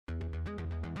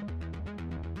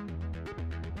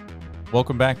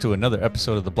Welcome back to another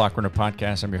episode of the Block Runner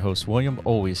Podcast. I'm your host, William,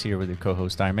 always here with your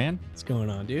co-host, Iman. What's going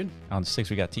on, dude? On 6,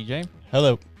 we got TJ.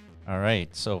 Hello. All right,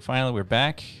 so finally we're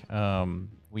back.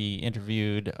 We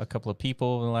interviewed a couple of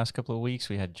people in the last couple of weeks.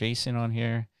 We had Jason on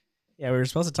here. Yeah, we were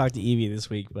supposed to talk to Evie this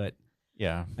week, but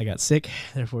yeah, I got sick,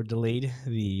 therefore delayed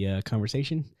the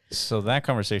conversation. So that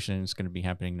conversation is going to be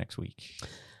happening next week.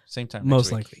 Same time next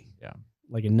Most week. likely. Yeah.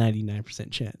 Like a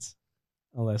 99% chance.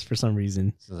 Unless for some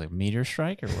reason. Is it like meteor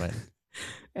strike or what?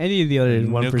 Any of the other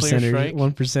Nuclear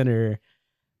 1%er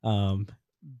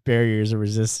barriers of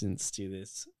resistance to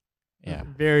this. Yeah.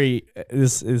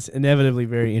 This is inevitably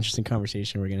very interesting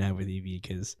conversation we're going to have with Evie,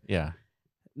 because yeah,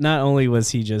 not only was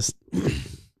he just,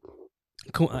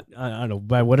 I don't know,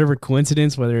 by whatever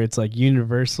coincidence, whether it's like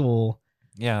universal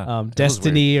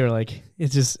destiny or like,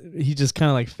 it's just, he just kind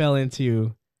of like fell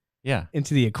into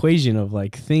the equation of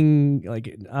like I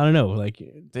don't know, like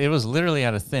it was literally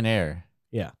out of thin air.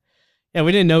 Yeah,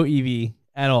 we didn't know Evie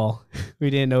at all. We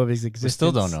didn't know of his existence. We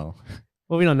still don't know.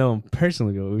 Well, we don't know him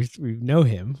personally, but we know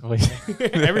him.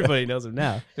 Everybody knows him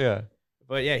now. Yeah.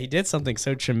 But yeah, he did something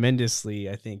so tremendously,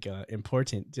 I think,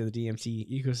 important to the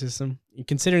DMT ecosystem. And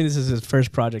considering this is his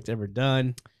first project ever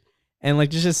done, and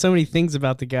like there's just so many things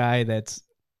about the guy that's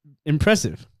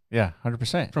impressive. Yeah,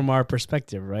 100%. From our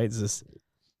perspective, right? It's just,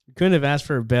 we couldn't have asked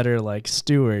for a better like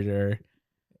steward or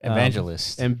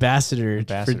ambassador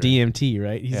for DMT,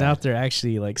 right? He's out there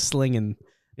actually like slinging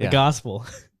the gospel.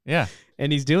 Yeah.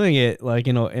 And he's doing it like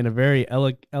in a very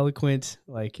eloquent,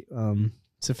 like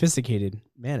sophisticated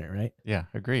manner, right? Yeah,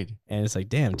 agreed. And it's like,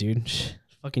 damn, dude,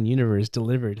 fucking universe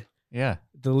delivered. Yeah.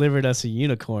 Delivered us a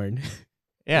unicorn.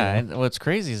 Yeah, and what's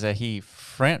crazy is that he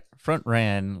front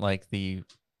ran like the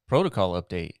protocol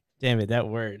update. Damn it, that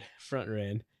word, front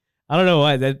ran. I don't know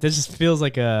why that just feels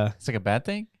like it's like a bad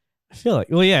thing. I feel like,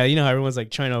 well, yeah, you know how everyone's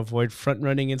like trying to avoid front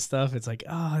running and stuff. It's like,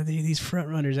 oh, these front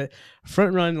runners.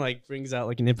 Front run like brings out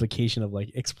like an implication of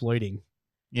like exploiting.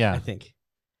 Yeah, I think so.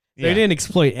 He didn't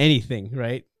exploit anything,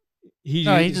 right? He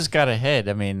just got ahead.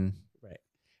 I mean, right?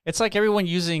 It's like everyone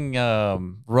using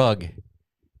Rug.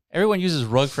 Everyone uses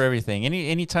Rug for everything.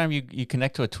 Anytime you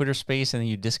connect to a Twitter space and then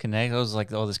you disconnect, I was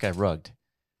like, oh, this guy rugged.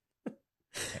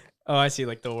 Oh, I see.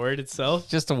 Like the word itself?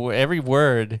 Just every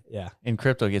word in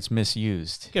crypto gets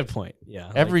misused. Good point.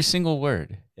 Yeah. Every single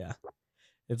word. Yeah.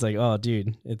 It's like, oh,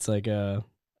 dude, it's like, I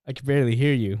can barely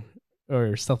hear you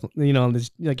or stuff, you know,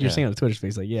 like you're saying on the Twitter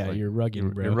space, like, yeah, like, you're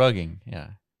rugging, bro. You're rugging. Yeah.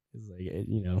 It's like,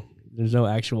 you know, there's no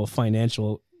actual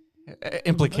financial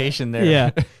implication there. Yeah.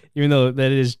 Even though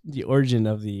that is the origin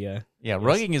of the,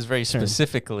 rugging is very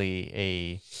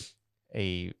specifically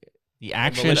the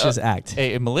action,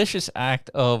 a malicious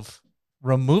act of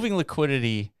removing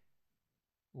liquidity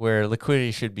where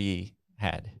liquidity should be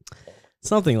had.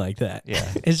 Something like that.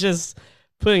 Yeah. It's just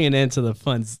putting an end to the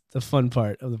fun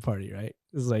part of the party, right?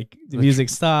 It's like the music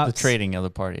stops. The trading of the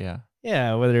party, yeah.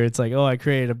 Yeah, whether it's like, oh, I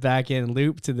created a back-end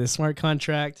loop to this smart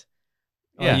contract.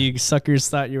 Yeah. Oh, you suckers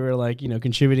thought you were like, you know,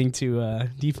 contributing to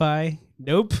DeFi.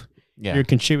 Nope. Yeah. You're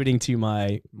contributing to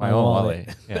my own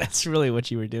wallet. Yeah. That's really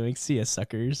what you were doing. See ya,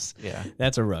 suckers. Yeah.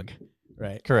 That's a rug,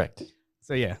 right? Correct.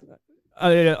 So, yeah.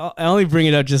 I only bring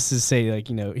it up just to say, like,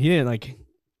 you know, he didn't, like,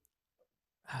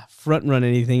 front run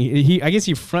anything. I guess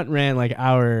he front ran, like,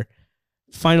 our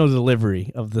final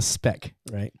delivery of the spec,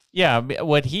 right? Yeah.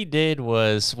 What he did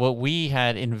was what we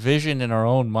had envisioned in our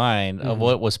own mind of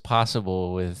what was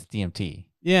possible with DMT.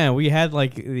 Yeah. We had,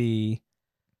 like, in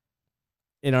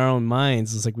our own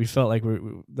minds, it's like we felt like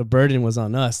the burden was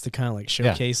on us to kind of like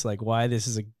showcase like why this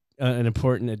is an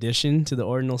important addition to the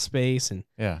ordinal space, and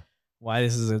why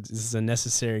this is a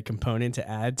necessary component to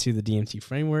add to the DMT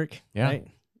framework. Yeah, right?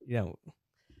 You know,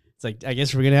 it's like, I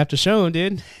guess we're gonna have to show them,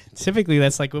 dude. Typically,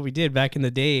 that's like what we did back in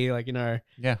the day, like in our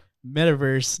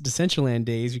Metaverse Decentraland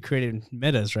days. We created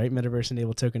metas, right? Metaverse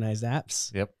enabled tokenized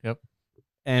apps. Yep.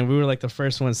 And we were like the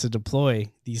first ones to deploy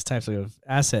these types of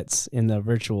assets in the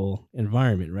virtual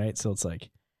environment, right? So it's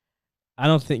like, I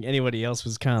don't think anybody else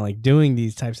was kind of like doing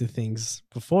these types of things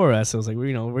before us. So it was like,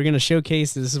 we're going to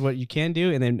showcase this is what you can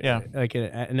do. And then like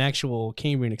an actual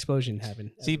Cambrian explosion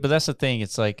happened. See, but that's the thing.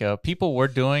 It's like people were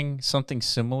doing something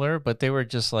similar, but they were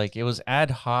just like, it was ad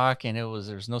hoc and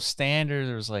there's no standard.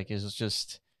 It was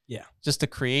just a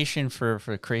creation for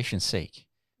creation's sake,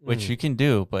 which you can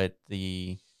do. But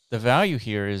the value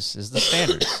here is the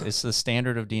standards. It's the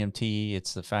standard of DMT.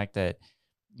 It's the fact that,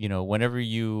 you know, whenever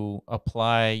you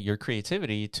apply your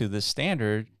creativity to the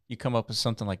standard, you come up with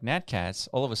something like Natcats.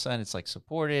 All of a sudden, it's like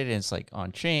supported and it's like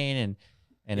on chain,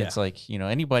 and it's like, you know,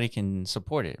 anybody can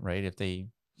support it, right? If they,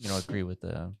 you know, agree with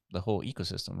the whole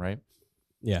ecosystem, right?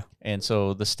 Yeah. And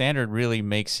so the standard really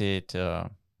makes it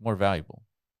more valuable.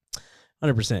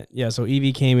 100%. Yeah. So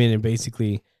EV came in and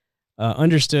basically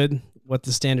understood what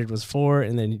the standard was for,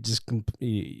 and then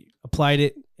he applied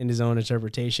it in his own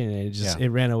interpretation, and it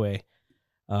ran away.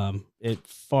 It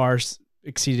far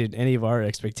exceeded any of our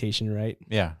expectation, right?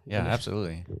 Yeah,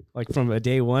 absolutely. Like from a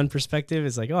day one perspective,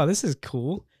 it's like, oh, this is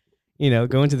cool. You know,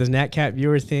 going to this NatCat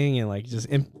viewer thing and like just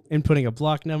inputting a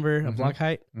block number, a block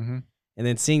height, and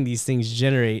then seeing these things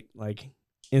generate like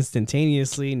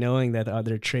instantaneously, knowing that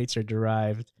other traits are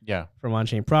derived from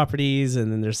on-chain properties,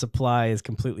 and then their supply is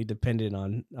completely dependent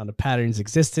on the pattern's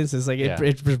existence. It's like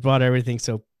it brought everything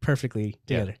so perfectly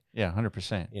together. Yeah,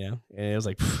 100%. You know, and it was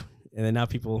like, and then now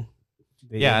people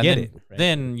they get then, it. Right?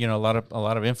 Then you know a lot of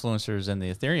influencers in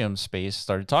the Ethereum space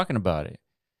started talking about it,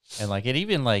 and like it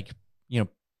even like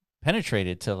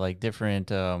penetrated to like different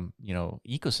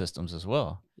ecosystems as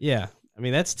well. Yeah, I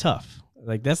mean that's tough.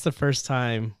 Like that's the first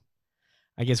time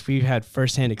I guess we've had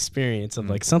firsthand experience of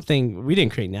like something we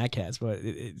didn't create NatCats, but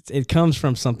it comes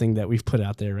from something that we've put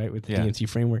out there, right, with the DMT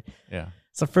framework. Yeah,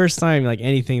 it's the first time like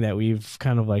anything that we've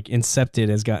kind of like incepted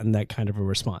has gotten that kind of a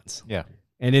response. Yeah,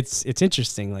 and it's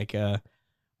interesting. Like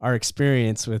our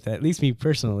experience with, at least me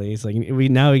personally, is like we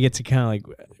get to kind of like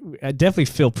I definitely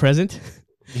feel present.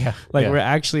 Yeah, like we're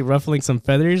actually ruffling some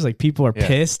feathers. Like people are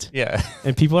pissed. Yeah,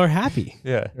 and people are happy.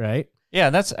 Yeah, right. Yeah,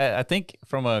 that's I think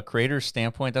from a creator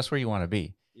standpoint, that's where you want to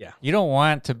be. Yeah, you don't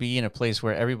want to be in a place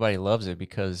where everybody loves it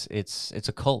because it's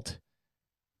a cult.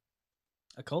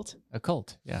 A cult? A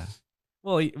cult. Yeah.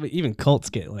 Well, even cults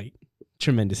get like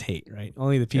tremendous hate, right?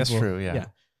 Only the people. That's true. Yeah.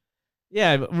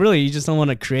 Yeah, but really, you just don't want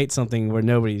to create something where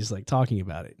nobody's like talking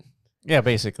about it. Yeah,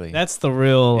 basically. That's the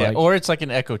real. Yeah, like, or it's like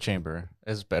an echo chamber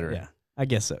is better. Yeah, I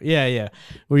guess so. Yeah,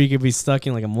 where you could be stuck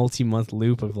in like a multi-month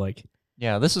loop of like.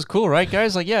 Yeah, this is cool, right,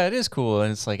 guys? Like, yeah, it is cool,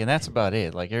 and it's like, and that's about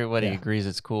it. Like, everybody agrees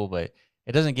it's cool, but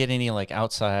it doesn't get any like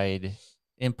outside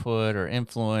input or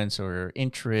influence or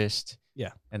interest. Yeah,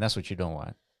 and that's what you don't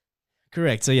want.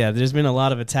 Correct. So yeah, there's been a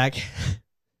lot of attack,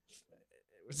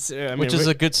 which is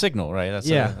a good signal, right? That's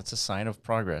that's a sign of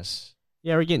progress.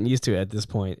 Yeah, we're getting used to it at this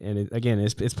point, and again,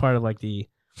 it's part of like the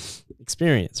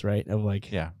experience, right? Of like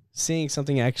seeing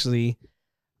something actually.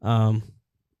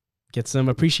 Get some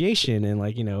appreciation and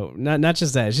like not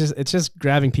just that, it's just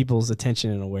grabbing people's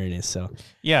attention and awareness. So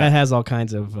that has all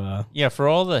kinds of for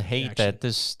all the hate that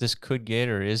this could get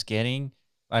or is getting,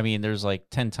 I mean there's like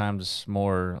 10 times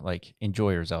more like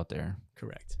enjoyers out there.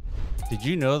 Correct. Did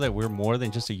you know that we're more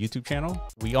than just a YouTube channel?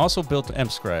 We also built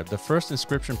emscribe, the first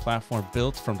inscription platform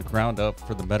built from the ground up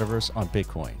for the metaverse on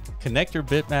Bitcoin. Connect your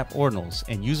bitmap ordinals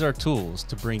and use our tools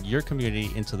to bring your community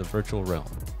into the virtual realm.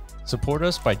 Support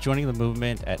us by joining the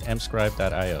movement at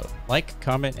emscribe.io. Like,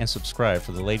 comment, and subscribe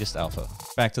for the latest alpha.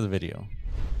 Back to the video.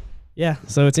 Yeah,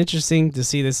 so it's interesting to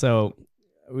see this. So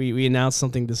we announced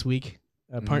something this week,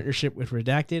 a partnership with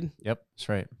Redacted. Yep, that's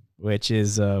right. Which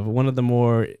is one of the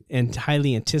more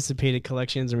highly anticipated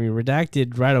collections. I mean,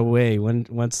 Redacted right away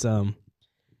once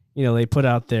they put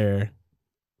out their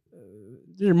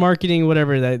marketing,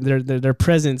 whatever, that their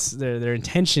presence, their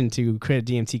intention to create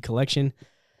a DMT collection.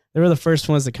 They were the first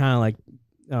ones to kind of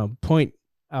like point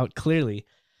out clearly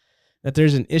that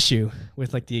there's an issue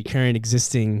with like the current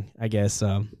existing, I guess,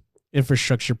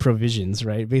 infrastructure provisions,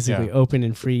 right? Basically open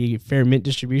and free fair mint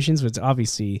distributions, which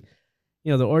obviously,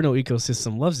 the ordinal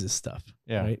ecosystem loves this stuff,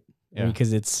 right? Yeah.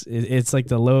 Because it's like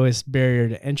the lowest barrier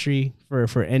to entry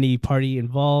for any party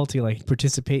involved to like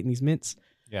participate in these mints.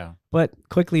 Yeah. But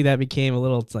quickly that became a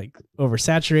little like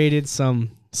oversaturated.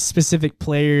 Some specific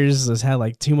players has had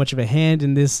like too much of a hand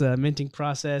in this minting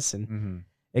process, and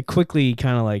it quickly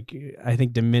kind of like I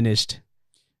think diminished.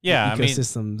 Yeah,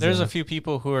 ecosystems. I mean, there's a few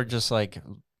people who are just like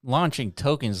launching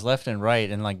tokens left and right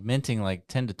and like minting like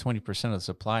 10 to 20% of the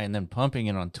supply and then pumping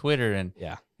it on Twitter,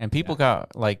 and people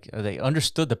got like they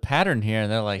understood the pattern here and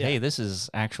they're like, hey, this is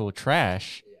actual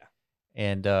trash,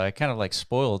 and it kind of like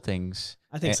spoiled things.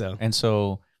 I think so. And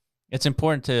so it's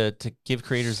important to give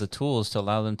creators the tools to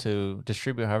allow them to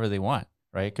distribute however they want,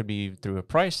 right? It could be through a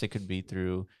price. It could be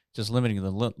through just limiting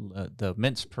the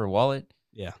mints per wallet.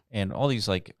 Yeah. And all these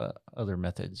like other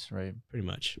methods, right? Pretty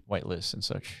much. Whitelists and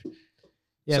such.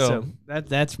 Yeah, so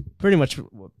that's pretty much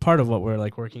part of what we're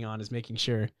like working on, is making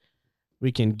sure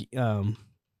we can,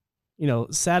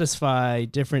 satisfy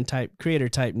different creator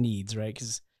type needs, right?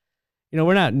 Because,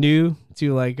 we're not new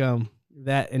to like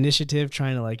that initiative,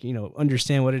 trying to like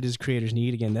understand what it is creators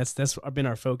need. Again, that's been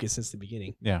our focus since the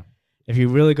beginning. Yeah. If you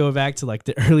really go back to like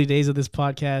the early days of this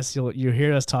podcast, you'll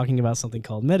hear us talking about something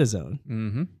called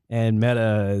Metazone and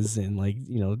metas and like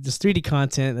just 3D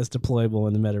content that's deployable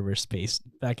in the metaverse space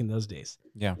back in those days.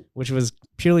 Yeah, which was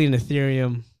purely an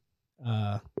Ethereum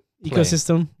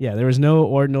ecosystem. Yeah, there was no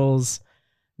ordinals,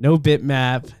 no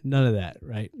bitmap, none of that,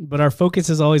 right? But our focus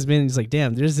has always been, it's like,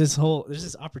 damn, there's this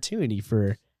opportunity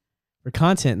for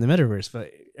content in the metaverse.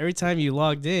 But every time you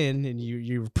logged in and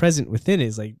you were present within it,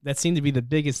 it's like that seemed to be the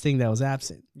biggest thing that was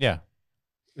absent. Yeah.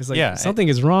 It's like something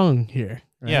is wrong here.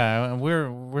 Right? Yeah, and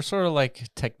we're sort of like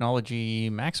technology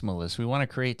maximalists. We want to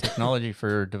create technology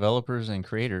for developers and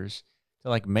creators to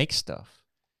like make stuff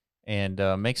and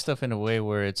make stuff in a way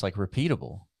where it's like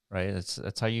repeatable, right?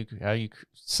 That's how you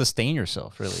sustain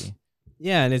yourself, really.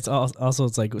 Yeah, and it's also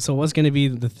it's like, so what's going to be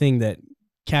the thing that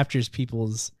captures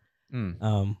people's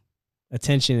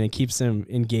attention and keeps them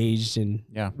engaged and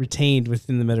retained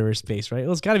within the metaverse space, right?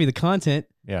 Well, it's got to be the content.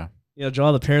 Yeah. You know,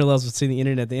 draw the parallels between the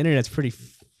internet. The internet's pretty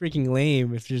freaking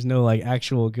lame if there's no like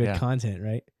actual good content,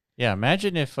 right? Yeah.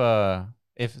 Imagine if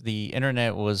the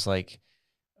internet was like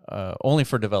only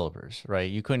for developers, right?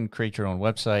 You couldn't create your own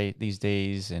website these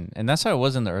days, and that's how it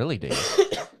was in the early days.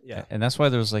 Yeah, and that's why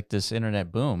there was like this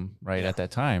internet boom, right, at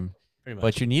that time. Pretty much.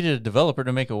 But you needed a developer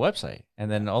to make a website, and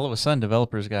then all of a sudden,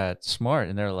 developers got smart,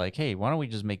 and they're like, "Hey, why don't we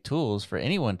just make tools for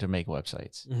anyone to make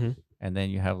websites?" Mm-hmm. And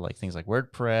then you have like things like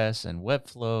WordPress and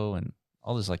Webflow and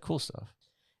all this like cool stuff.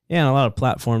 Yeah, and a lot of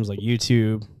platforms like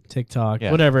YouTube, TikTok,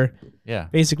 whatever. Yeah.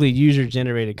 Basically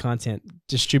user-generated content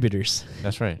distributors.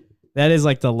 That's right. That is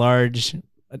like the large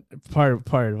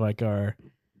part of like our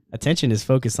attention is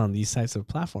focused on these types of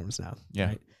platforms now. Yeah.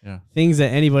 Right? Yeah. Things that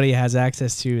anybody has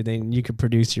access to, then you could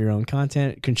produce your own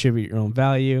content, contribute your own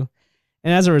value,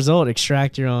 and as a result,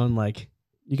 extract your own, like,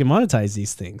 you can monetize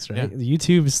these things, right? Yeah.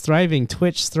 YouTube is thriving,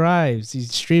 Twitch thrives,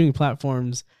 these streaming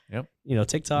platforms, you know,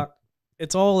 TikTok.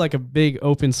 It's all like a big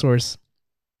open source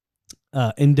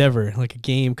endeavor, like a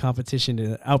game competition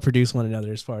to outproduce one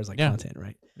another as far as like content,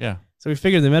 right? Yeah. So we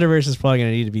figured the metaverse is probably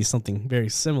going to need to be something very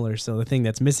similar. So the thing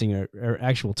that's missing are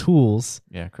actual tools.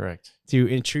 Yeah, correct. To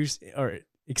intrude or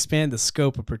expand the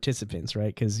scope of participants,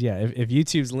 right? Because if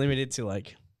YouTube's limited to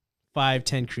like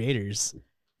 5-10 creators,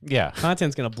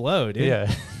 content's gonna blow, dude.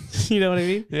 Yeah. You know what I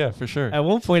mean? Yeah, for sure. At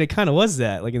one point, it kind of was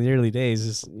that, like in the early days,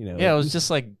 just, you know. Yeah, it was just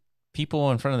like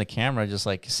people in front of the camera, just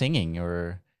like singing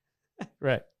or,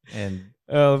 right, and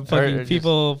fucking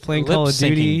people playing Call of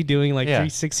Duty, doing like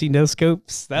 360 no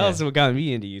scopes. That was what got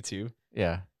me into YouTube.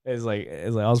 Yeah, it's like I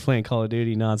was playing Call of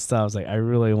Duty nonstop. I was like, I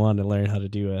really wanted to learn how to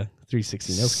do a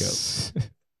 360 no scope.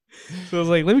 So I was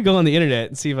like, let me go on the internet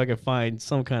and see if I can find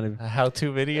some kind of a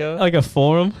how-to video, like a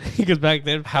forum. Because back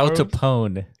then, how to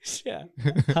pwn,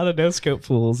 how to no scope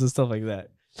fools and stuff like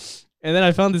that. And then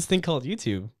I found this thing called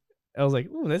YouTube. I was like,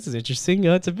 oh, this is interesting.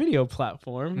 It's a video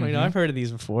platform. Mm-hmm. You know, I've heard of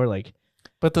these before, like.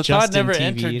 But the thought never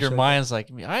entered your minds, like,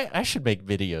 I should make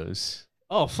videos.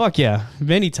 Oh fuck yeah,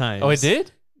 many times. Oh, it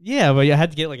did. Yeah, but you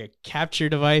had to get like a capture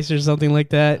device or something like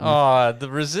that. Oh, the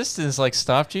resistance like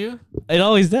stopped you? It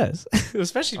always does.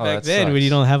 Especially back then when you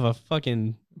don't have a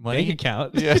fucking bank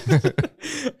account. Yeah.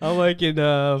 I'm like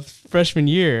in freshman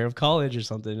year of college or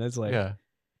something. It's like I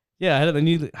had a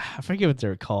new, I forget what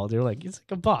they're called. They're like, it's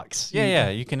like a box. Yeah,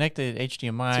 you connected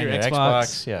HDMI to your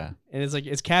Xbox. Yeah. And it's like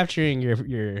it's capturing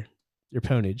your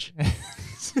ponage.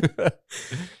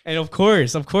 And of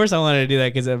course I wanted to do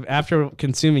that because after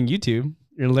consuming YouTube,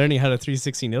 you're learning how to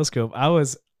 360 no scope. I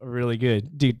was really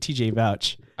good, dude. TJ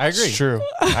vouch. I agree. It's true.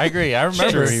 I agree. I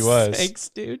remember he was. Thanks,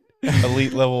 dude.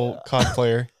 Elite level COD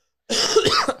player.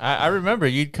 I remember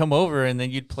you'd come over and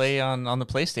then you'd play on the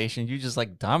PlayStation. You just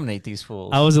like dominate these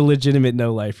fools. I was a legitimate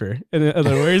no lifer. In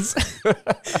other words,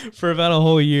 for about a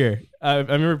whole year. I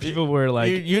remember people were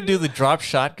like, you do the drop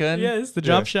shotgun. Yes, the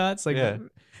drop shots. Like.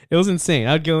 It was insane.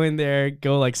 I'd go in there,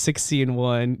 go like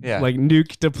 6C1, like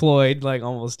nuke deployed, like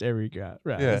almost every round.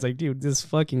 Right. I was like, dude, this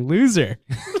fucking loser.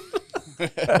 I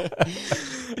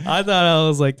thought I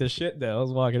was like the shit though. I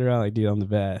was walking around like, dude, I'm the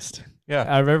best. Yeah.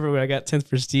 I remember when I got 10th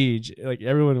prestige, like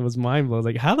everyone was mind blown.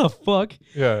 Like, how the fuck?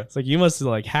 Yeah. It's like, you must have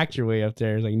like hacked your way up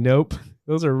there. It's like, nope.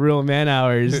 Those are real man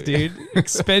hours, dude.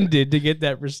 Expended to get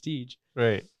that prestige.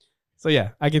 Right. So yeah,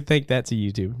 I can thank that to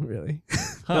YouTube, really.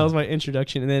 That was my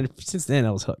introduction, and then since then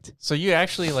I was hooked. So you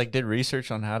actually like did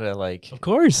research on how to like, of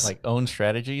course, like own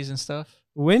strategies and stuff.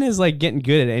 When is like getting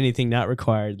good at anything not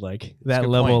required like that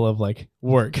level of like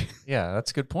work? Yeah,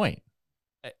 that's a good point.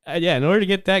 Yeah, in order to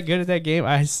get that good at that game,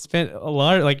 I spent a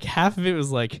lot. Like half of it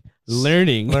was like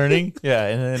learning. Yeah,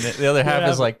 and then the other half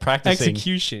is like practicing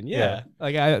execution. Yeah,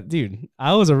 like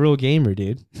I was a real gamer,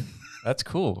 dude. That's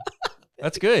cool.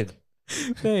 That's good.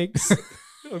 Thanks.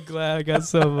 I'm glad I got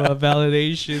some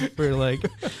validation for like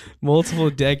multiple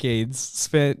decades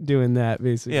spent doing that,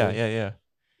 basically. Yeah.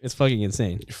 It's fucking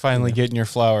insane. You're finally getting your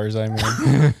flowers, I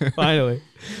mean. Finally.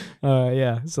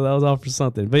 Yeah, so that was all for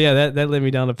something. But yeah, that led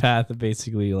me down a path of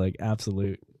basically like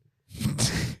absolute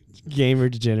gamer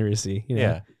degeneracy. You know?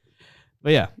 Yeah.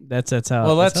 But yeah, that's how.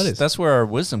 Well, that's how it is. that's where our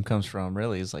wisdom comes from.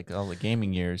 Really, is like all the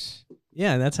gaming years.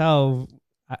 Yeah, and that's how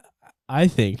I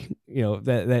think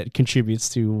that contributes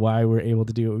to why we're able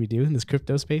to do what we do in this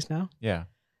crypto space now. Yeah.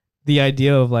 The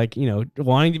idea of like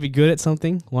wanting to be good at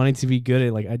something, wanting to be good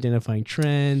at like identifying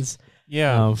trends.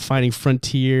 Yeah. Finding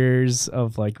frontiers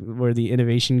of like where the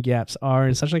innovation gaps are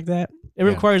and such like that. It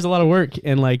requires a lot of work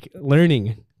and like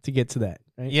learning to get to that.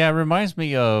 Right? Yeah, it reminds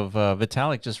me of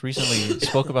Vitalik just recently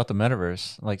spoke about the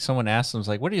metaverse. Like someone asked him,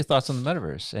 like, "What are your thoughts on the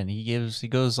metaverse?" And he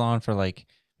goes on for like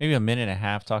maybe a minute and a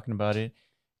half talking about it.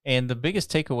 And the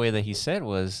biggest takeaway that he said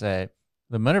was that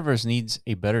the metaverse needs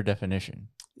a better definition.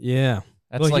 Yeah.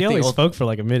 That's well, like he only spoke for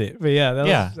like a minute, but yeah,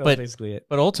 that was basically it.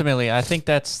 But ultimately, I think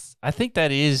that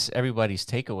is everybody's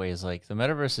takeaway. Is like the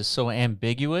metaverse is so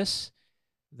ambiguous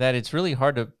that it's really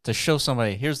hard to show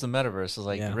somebody, here's the metaverse. It's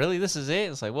like, really, this is it?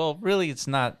 It's like, well, really, it's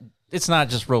not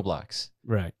just Roblox.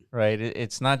 Right. Right.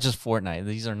 It's not just Fortnite.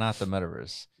 These are not the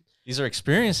metaverse. These are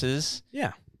experiences.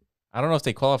 Yeah. I don't know if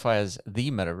they qualify as the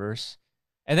metaverse.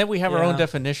 And then we have our own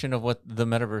definition of what the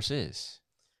metaverse is.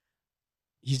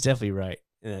 He's definitely right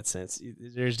in that sense.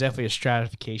 There's definitely a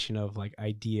stratification of like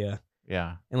idea.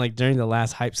 Yeah. And like during the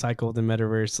last hype cycle of the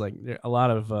metaverse, like there a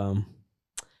lot of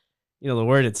the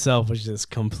word itself was just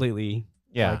completely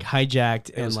like hijacked.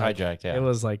 It was hijacked, It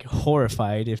was like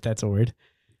horrified, if that's a word.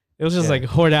 It was just like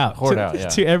hoard out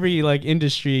to every like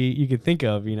industry you could think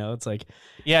of, It's like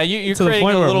you're to the creating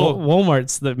point a where little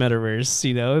Walmart's the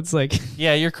metaverse, It's like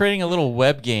you're creating a little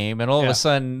web game, and all of a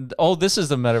sudden, this is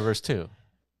the metaverse too.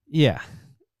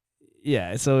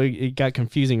 Yeah, so it got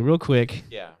confusing real quick.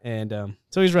 Yeah, and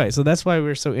so he's right. So that's why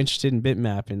we're so interested in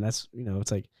bitmap, and that's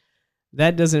it's like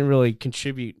that doesn't really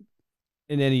contribute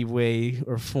in any way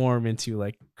or form into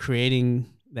like creating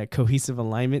that cohesive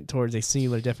alignment towards a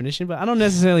singular definition. But I don't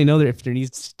necessarily know that if there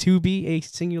needs to be a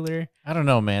singular. I don't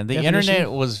know, man. The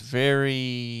internet was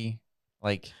very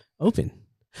like open.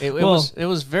 It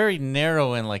was very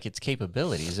narrow in like its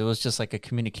capabilities. It was just like a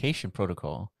communication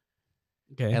protocol.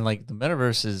 Okay. And like the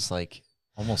metaverse is like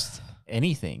almost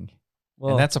anything.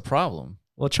 Well, and that's a problem.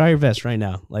 Well, try your best right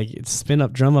now. Like it's spin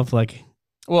up, drum up like.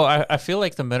 Well, I feel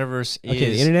like the metaverse is.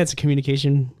 Okay, the internet's a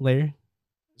communication layer.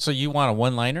 So you want a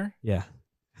one-liner? Yeah.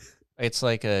 It's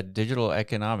like a digital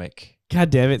economic. God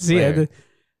damn it. See,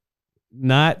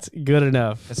 not good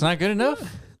enough. It's not good enough?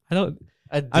 I don't.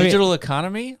 A digital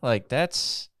economy? Like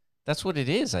that's what it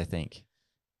is, I think.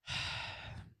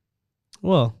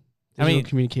 Well, digital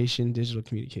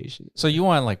communication. So you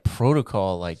want like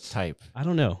protocol like type? I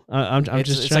don't know. I'm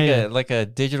just trying. It's like a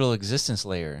digital existence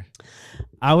layer.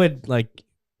 I would like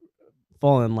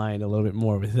fall in line a little bit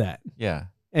more with that. Yeah.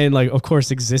 And like, of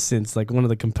course, existence, like one of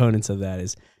the components of that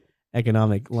is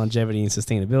economic longevity and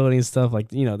sustainability and stuff. Like,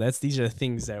 these are the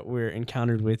things that we're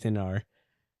encountered with in our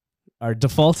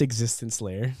default existence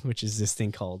layer, which is this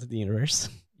thing called the universe.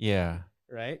 Yeah.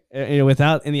 Right.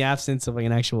 Without in the absence of like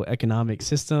an actual economic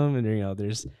system, and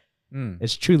there's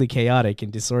it's truly chaotic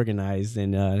and disorganized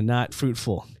and not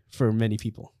fruitful for many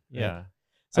people. Right? Yeah.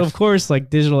 So of course,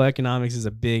 like digital economics is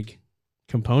a big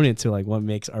component to like what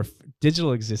makes our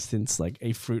digital existence like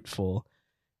a fruitful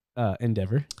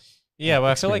endeavor. Yeah, but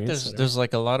I feel like there's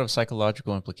like a lot of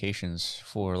psychological implications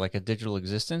for like a digital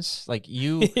existence. Like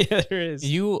you, there is.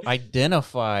 You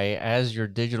identify as your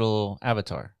digital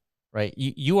avatar, right?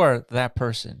 You are that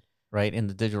person, right, in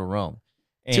the digital realm.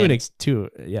 And to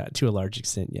a large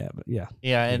extent, but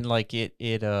yeah, and like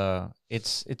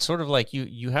it's sort of like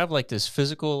you have like this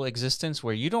physical existence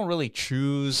where you don't really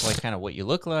choose like kind of what you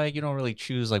look like. You don't really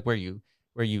choose like where you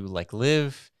like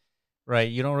live, right?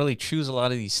 You don't really choose a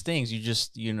lot of these things. You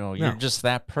just you're just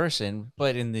that person.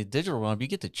 But in the digital realm, you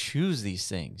get to choose these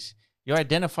things. You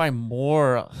identify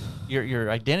more. Your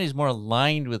identity is more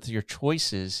aligned with your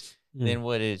choices than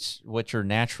what your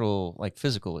natural like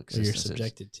physical existence you're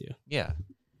subjected to. Yeah,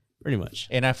 pretty much.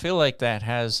 And I feel like that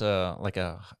has like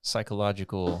a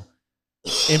psychological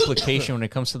implication when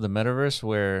it comes to the metaverse,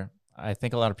 where I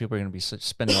think a lot of people are going to be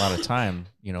spending a lot of time,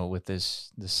 with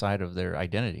this side of their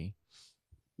identity.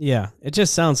 Yeah, it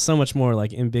just sounds so much more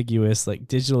like ambiguous, like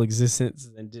digital existence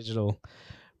than digital,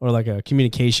 or like a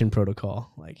communication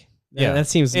protocol. Like that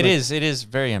seems. It is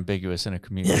very ambiguous in a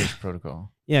communication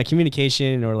protocol. Yeah,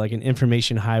 communication or like an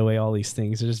information highway. All these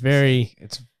things are just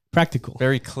it's practical,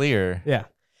 very clear. Yeah,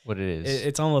 what it is.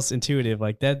 It's almost intuitive.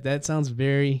 Like that sounds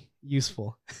very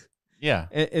useful. Yeah,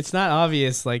 it's not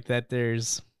obvious like that.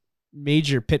 There's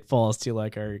major pitfalls to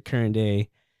like our current day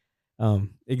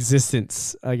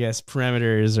existence, I guess,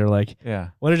 parameters, or like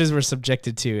what it is we're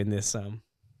subjected to in this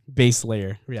base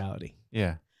layer reality.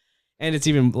 Yeah. And it's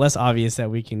even less obvious that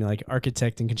we can like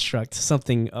architect and construct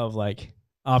something of like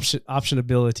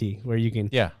optionability where you can,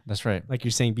 that's right. Like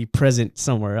you're saying, be present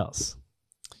somewhere else.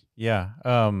 Yeah.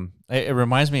 It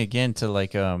reminds me again to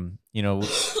like, you know,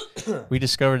 we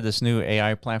discovered this new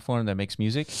AI platform that makes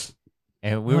music,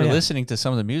 and we were listening to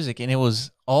some of the music, and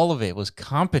all of it was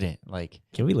competent. Like,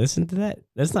 can we listen to that?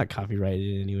 That's not copyrighted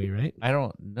in any way, right? I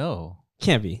don't know.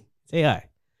 Can't be. It's AI.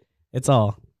 It's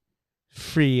all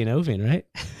free and open, right?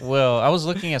 Well, I was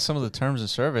looking at some of the terms of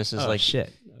service. It's like,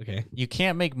 shit. Okay. You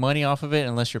can't make money off of it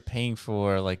unless you're paying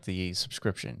for like the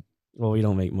subscription. Well, we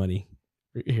don't make money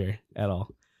here at all.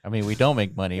 I mean, we don't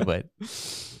make money, but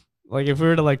like if we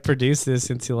were to like produce this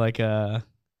into like a,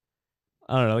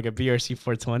 I don't know, like a BRC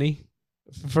 420,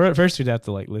 first we'd have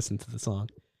to like listen to the song.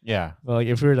 Yeah. But like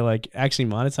if we were to like actually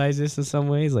monetize this in some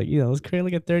ways, like, you know, let's create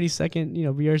like a 30-second, you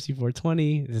know, BRC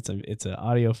 420. It's an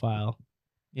audio file.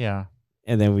 Yeah.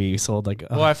 And then we sold like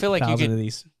I feel like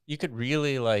you could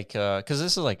really like because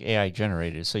this is like AI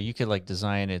generated, so you could like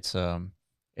design its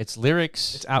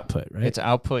lyrics, its output, right? Its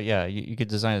output, yeah. You could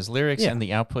design its lyrics and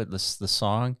the output, the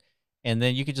song, and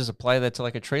then you could just apply that to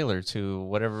like a trailer to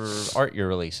whatever art you're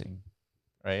releasing,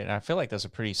 right? And I feel like that's a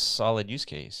pretty solid use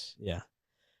case. Yeah,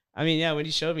 I mean, yeah. When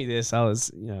you showed me this, I was,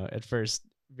 you know, at first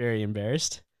very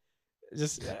embarrassed,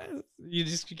 just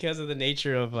because of the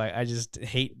nature of like, I just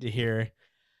hate to hear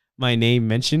my name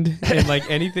mentioned in like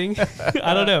anything.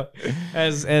 I don't know.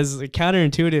 As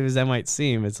counterintuitive as that might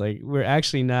seem, it's like we're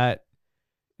actually not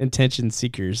attention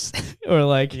seekers or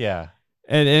like, and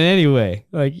in any way,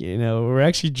 like, you know, we're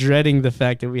actually dreading the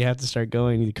fact that we have to start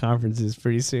going to conferences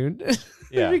pretty soon.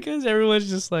 Because everyone's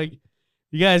just like,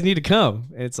 you guys need to come.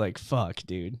 And it's like, fuck,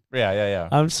 dude. Yeah.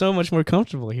 I'm so much more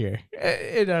comfortable here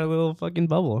in our little fucking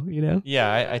bubble, you know?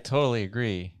 Yeah, I totally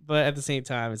agree. But at the same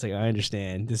time, it's like, I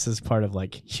understand this is part of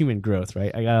like human growth,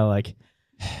 right? I gotta like,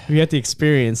 we have to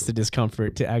experience the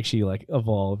discomfort to actually like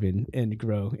evolve and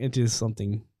grow into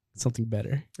something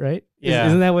better, right? Yeah.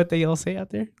 Isn't that what they all say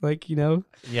out there? Like, you know,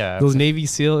 those Navy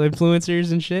SEAL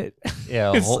influencers and shit.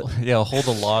 Yeah, hold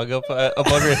a log up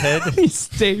above your head.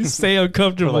 stay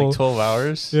uncomfortable for like 12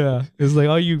 hours. Yeah, it's like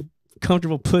all you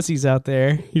comfortable pussies out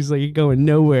there. He's like, you're going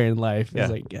nowhere in life. Yeah.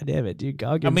 He's like, God damn it, dude.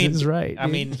 Goggins is right. I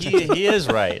mean, he is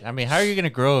right. I mean, how are you going to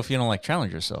grow if you don't like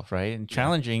challenge yourself, right? And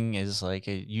challenging is like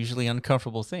a usually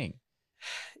uncomfortable thing.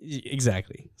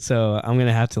 Exactly. So I'm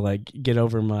gonna have to like get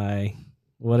over my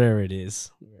whatever it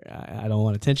is. I don't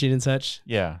want attention and such.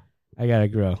 Yeah. I gotta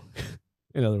grow.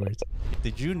 In other words.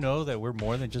 Did you know that we're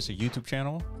more than just a YouTube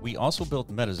channel? We also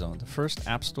built Metazone, the first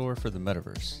app store for the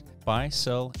metaverse. Buy,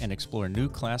 sell, and explore a new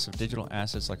class of digital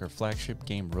assets like our flagship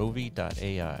game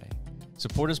Rovi.ai.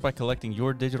 Support us by collecting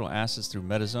your digital assets through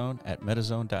Metazone at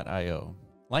metazone.io.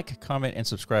 Like, comment, and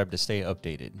subscribe to stay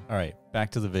updated. All right,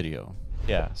 back to the video.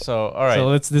 Yeah, so, all right.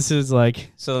 So this is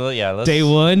like let's, day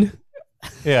one.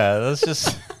 Yeah, let's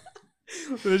just...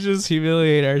 Let's just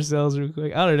humiliate ourselves real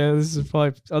quick. I don't know. This is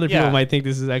probably other people might think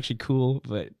this is actually cool,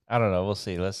 but I don't know. We'll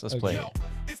see. Let's play it.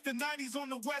 It's the 90s on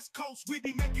the West Coast. We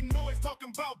be making noise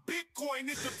talking about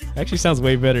Bitcoin. Actually sounds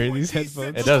way better in these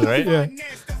headphones. It does, right? Yeah.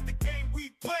 That's the game we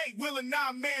play. Will and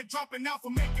I man dropping out for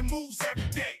making moves every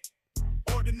day.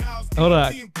 Hold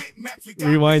on.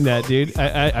 Rewind that, dude.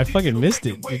 I fucking missed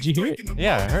it. Did you hear it?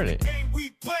 Yeah, I heard it.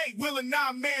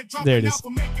 There it is.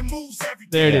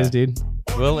 There it is, dude.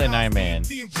 Will and I man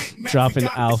dropping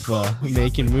alpha,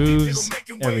 making moves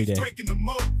every day.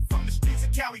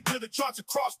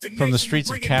 From the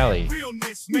streets of Cali.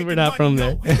 We're not from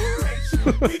there. It's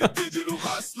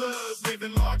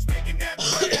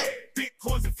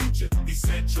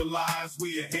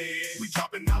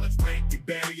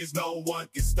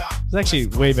actually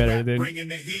way better than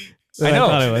I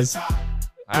thought it was.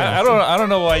 I don't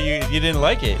know why you didn't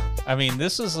like it. I mean,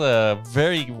 this is a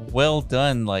very well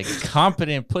done, like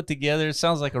competent, put together. It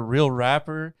sounds like a real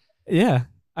rapper. Yeah,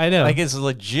 I know. Like it's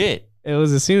legit. It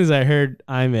was as soon as I heard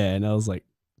I'm in, I was like,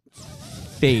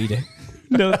 fade.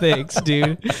 No thanks,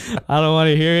 dude. I don't want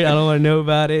to hear it. I don't want to know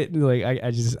about it. Like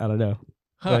I don't know.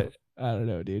 Huh. But I don't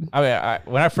know, dude. I mean,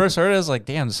 when I first heard it, I was like,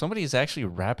 damn, somebody's actually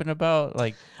rapping about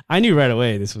like. I knew right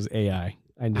away this was AI.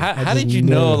 I knew. How did you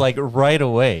know like right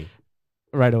away?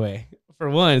 Right away. For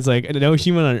one, it's like no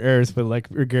human on earth would like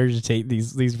regurgitate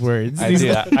these words.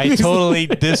 I totally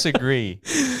disagree.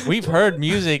 We've heard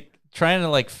music trying to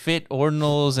like fit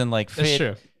ordinals and like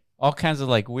fit all kinds of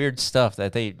like weird stuff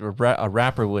that a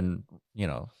rapper wouldn't,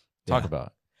 talk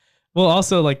about. Well,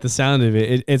 also like the sound of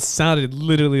it sounded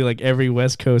literally like every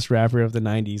West Coast rapper of the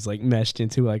 90s like meshed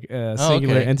into like a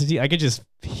singular entity. I could just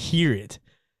hear it.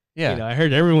 Yeah. You know, I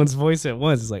heard everyone's voice at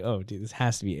once. It's like, oh, dude, this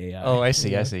has to be AI. Oh, I see.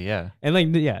 You know? I see. Yeah. And like,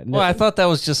 yeah. Well, I thought that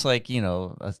was just like,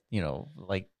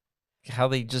 like how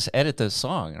they just edit the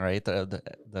song, right?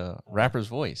 The rapper's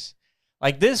voice.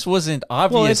 Like this wasn't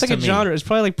obvious. Well, it's like to a me. genre. It's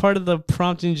probably like part of the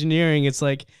prompt engineering. It's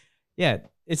like, yeah,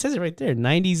 it says it right there.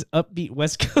 90s upbeat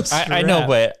West Coast. I know,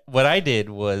 but what I did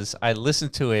was I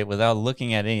listened to it without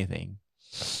looking at anything.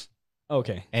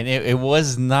 Okay. And it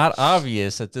was not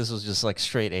obvious that this was just like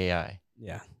straight AI.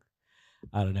 Yeah.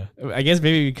 I don't know. I guess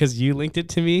maybe because you linked it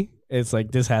to me, it's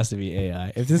like this has to be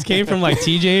AI. If this came from like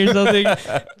TJ or something,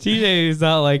 TJ is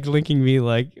not like linking me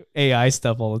like AI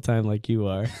stuff all the time like you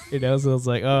are. You know, so it's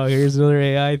like, oh, here's another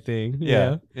AI thing.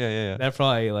 Yeah. Yeah. That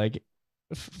probably like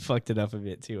fucked it up a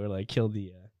bit too, or like killed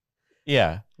the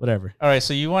Yeah. whatever. All right.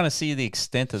 So you want to see the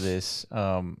extent of this?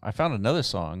 I found another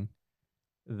song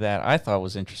that I thought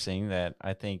was interesting that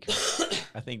I think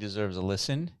deserves a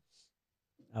listen.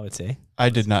 I would say. I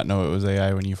did not know it was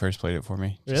AI when you first played it for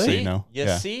me. Just so Really? you know.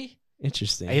 Yeah. See?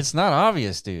 Interesting. It's not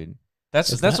obvious, dude.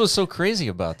 That's what's so crazy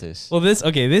about this. Well,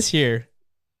 this year,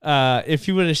 if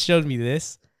you would have showed me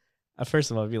this,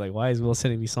 first of all, I'd be like, why is Will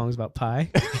sending me songs about pie?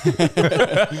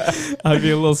 I'd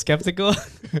be a little skeptical.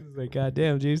 Like, God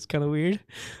damn, dude, it's kind of weird.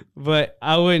 But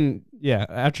I wouldn't,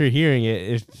 after hearing it,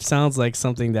 it sounds like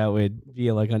something that would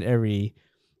be like on every,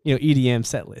 EDM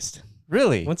set list.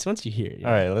 Really? Once you hear it.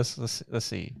 All right, let's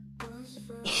see.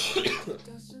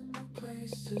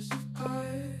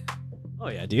 Oh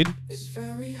yeah, dude.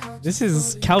 This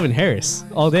is Calvin Harris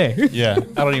all day. Yeah.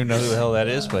 I don't even know who the hell that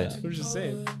is, but I'm just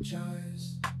saying.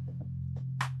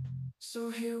 So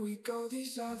here we go.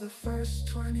 These are the first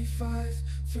 25.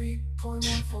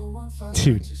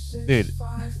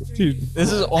 3.1415. Dude,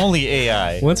 this is only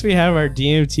AI. once we have our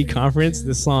DMT conference,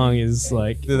 this song is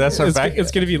like, Dude, that's our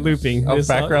it's gonna be looping. Our This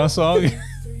song. background song.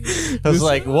 It's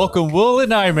like "Welcome, Will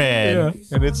and I, man,"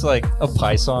 and it's like a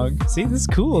pie song. See, this is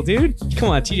cool, dude. Come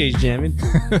on, TJ's jamming.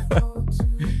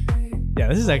 Yeah,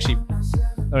 this is actually.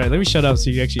 All right, let me shut up so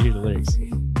you actually hear the lyrics.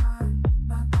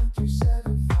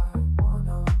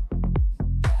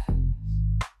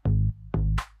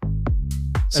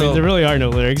 So there really are no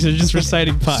lyrics. They're just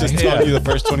reciting pi. Just telling you the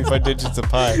first 25 digits of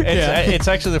pi. it's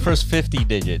actually the first 50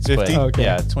 digits, 50? but Okay.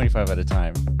 yeah, 25 at a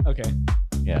time. Okay.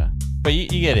 Yeah, but you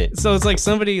get it. So it's like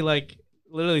somebody like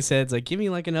literally said, it's like, give me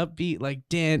like an upbeat like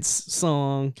dance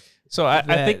song. So I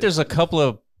think there's a couple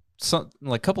of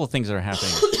things that are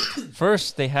happening.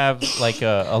 First, they have like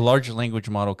a large language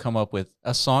model come up with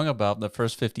a song about the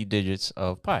first 50 digits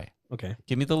of pi. Okay.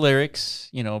 Give me the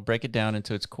lyrics, break it down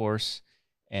into its course,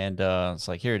 and it's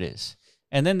like, here it is.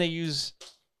 And then they use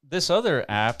this other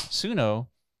app, Suno,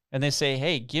 and they say,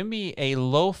 hey, give me a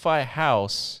lo-fi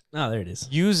house. Oh, there it is.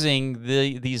 Using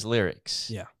these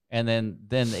lyrics. Yeah. And then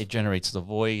it generates the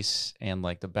voice and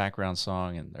like the background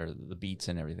song or the beats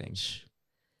and everything.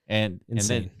 And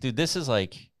then, dude, this is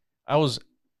like, I was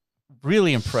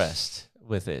really impressed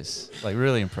with this. Like,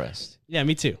 really impressed. Yeah,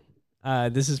 me too.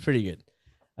 This is pretty good.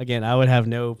 Again, I would have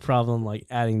no problem like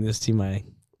adding this to my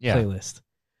playlist.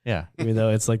 Yeah. Even though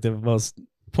it's like the most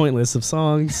pointless of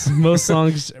songs. Most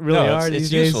songs really are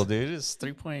these days. It's useful, dude. It's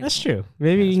 3 point. That's true.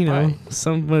 Maybe,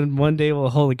 someone one day will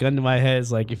hold a gun to my head.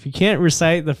 It's like, if you can't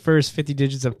recite the first 50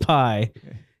 digits of pi,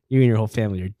 you and your whole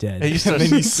family are dead. And then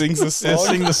he sings the song.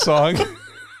 Sing the song.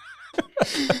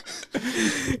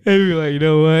 And be like, you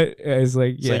know what? It's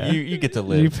like, like you get to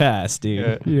live. You pass,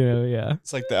 dude. Yeah.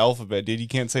 It's like the alphabet, dude. You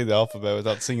can't say the alphabet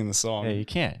without singing the song. Yeah, you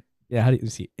can't. Yeah, how do you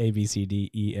see A, B, C, D,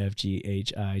 E, F, G,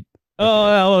 H, I.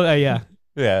 Oh, yeah.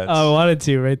 Yeah. I wanted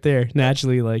to right there.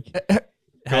 Naturally, like.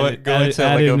 go into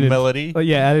like a melody. Oh,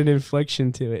 yeah, add an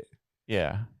inflection to it.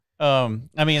 Yeah.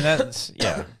 I mean, that's,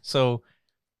 yeah. So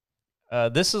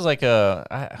this is like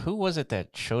who was it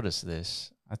that showed us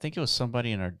this? I think it was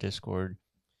somebody in our Discord.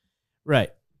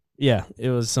 Right. Yeah, it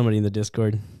was somebody in the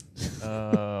Discord.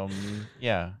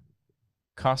 Yeah.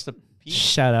 Costa Pete?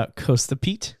 Shout out Costa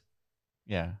Pete.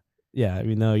 Yeah. Yeah, I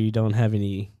mean, though you don't have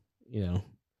any,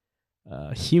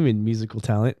 human musical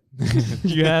talent.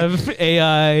 You have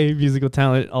AI musical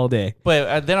talent all day.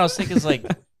 But then I was thinking, like,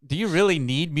 do you really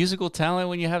need musical talent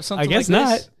when you have something like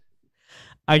this?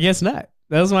 I guess not.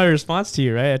 That was my response to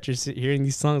you, right? After hearing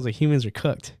these songs, like, humans are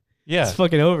cooked. Yeah. It's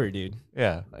fucking over, dude.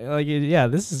 Yeah.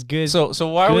 This is good. So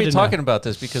why are we talking about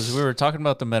this? Because we were talking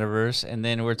about the metaverse, and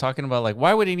then we were talking about, like,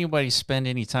 why would anybody spend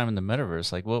any time in the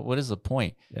metaverse? Like, what is the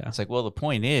point? Yeah. It's like, well, the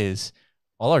point is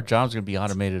all our jobs are going to be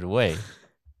automated away.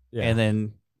 Yeah. And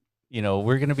then,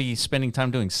 we're going to be spending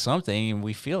time doing something, and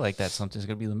we feel like that something's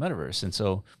going to be the metaverse. And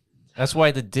so that's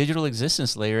why the digital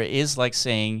existence layer is like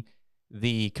saying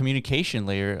the communication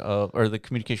layer or the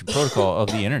communication protocol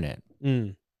of the internet.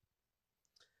 Mm.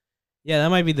 Yeah, that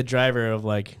might be the driver of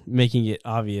like making it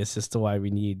obvious as to why we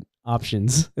need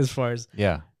options as far as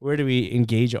where do we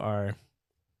engage our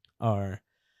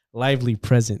lively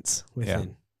presence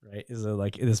within, right? Is it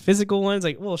like this physical one? It's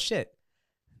like, well, shit,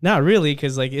 not really,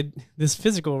 because like this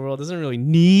physical world doesn't really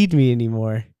need me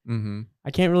anymore. Mm-hmm.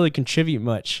 I can't really contribute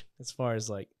much as far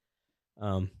as like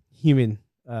human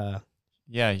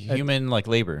human like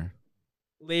labor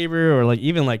or like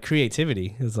even like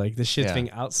creativity is like this shit's being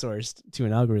outsourced to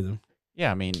an algorithm. Yeah,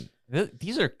 I mean,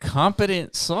 these are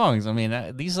competent songs. I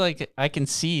mean, these like I can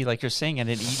see, like you're saying, at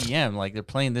an EDM, like they're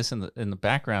playing this in the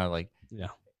background, like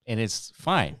and it's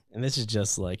fine. And this is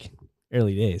just like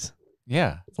early days.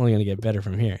 Yeah, it's only gonna get better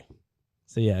from here.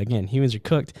 So yeah, again, humans are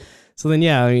cooked. So then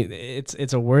I mean,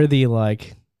 it's a worthy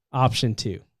like option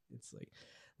too. It's like,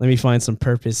 let me find some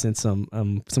purpose and some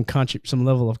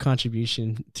level of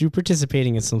contribution through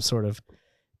participating in some sort of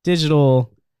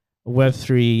digital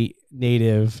Web3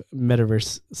 native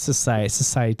metaverse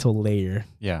societal layer.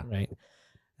 Yeah. Right.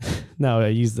 Now I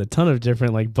used a ton of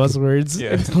different like buzzwords.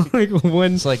 Yeah.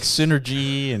 It's like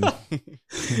synergy and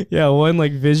one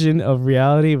like vision of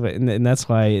reality. But and that's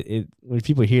why when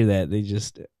people hear that, they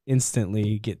just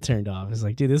instantly get turned off. It's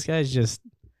like, dude, this guy's just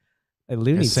a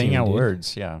loony saying out dude.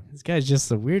 words. Yeah. This guy's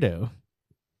just a weirdo.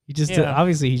 He just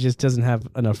obviously he just doesn't have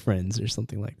enough friends or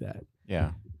something like that.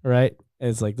 Yeah. Right. And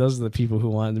it's like those are the people who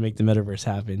wanted to make the metaverse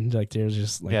happen. Like they're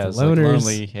just like the loners.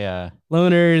 Like lonely,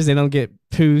 loners. They don't get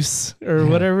poos or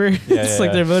whatever. It's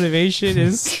like their motivation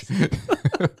is.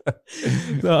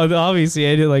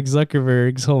 Obviously, I did like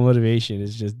Zuckerberg's whole motivation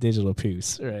is just digital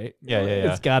poos, right? Yeah.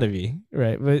 It's got to be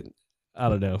right, but I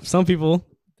don't know. Some people,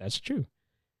 that's true.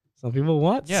 Some people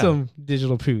want some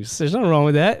digital poos. There's nothing wrong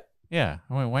with that. Yeah.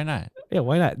 I mean, why not? Yeah,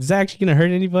 why not? Is that actually going to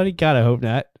hurt anybody? God, I hope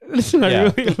not. I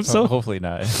really hope so. Hopefully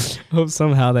not. Hope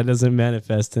somehow that doesn't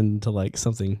manifest into like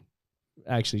something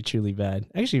actually truly bad.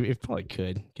 Actually, it probably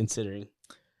could, considering.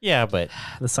 Yeah, but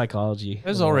the psychology.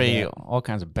 There's already all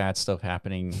kinds of bad stuff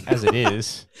happening as it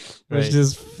is. Let's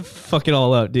just fuck it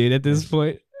all up, dude, at this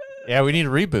point. Yeah, we need a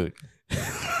reboot.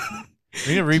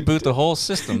 We need to reboot the whole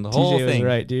system, the whole TJ thing. Was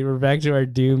right, dude. We're back to our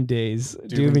doom days.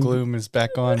 Doom and gloom is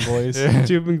back on, boys.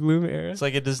 Doom and gloom era. It's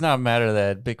like it does not matter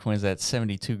that Bitcoin's at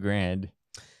 72 grand.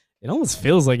 It almost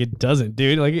feels like it doesn't,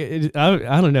 dude. Like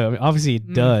I don't know. I mean, obviously,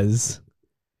 it does.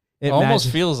 It almost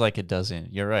feels like it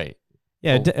doesn't. You're right.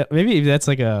 Yeah, maybe that's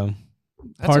like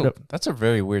that's a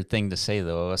very weird thing to say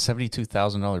though. A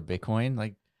 $72,000 Bitcoin,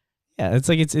 like. Yeah,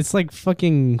 it's like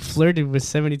fucking flirted with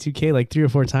 72K like 3 or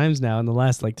 4 times now in the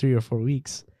last like 3 or 4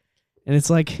 weeks, and it's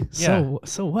like so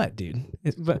what, dude?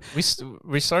 But we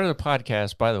started a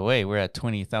podcast. By the way, we're at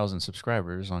 20,000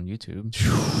 subscribers on YouTube.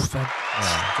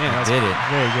 That's did it.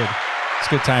 Very good. It's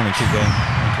good timing, TJ.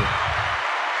 Thank you.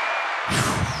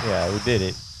 Yeah, we did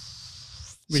it.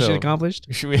 Mission accomplished.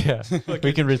 We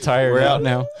can retire. We're out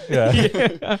now.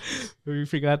 Yeah. We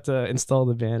forgot to install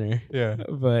the banner. Yeah.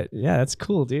 But yeah, that's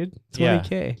cool, dude.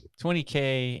 20K.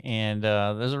 20K. And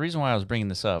there's a reason why I was bringing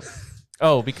this up.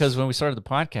 Oh, because when we started the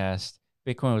podcast,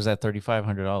 Bitcoin was at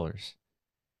 $3,500.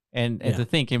 And to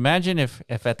think, imagine if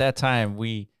at that time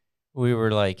we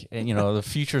were like, the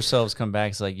future selves come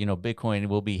back. It's like, Bitcoin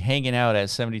will be hanging out at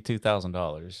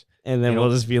 $72,000. And then we'll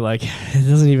just be like, it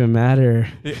doesn't even matter.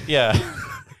 Yeah.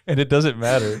 And it doesn't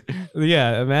matter.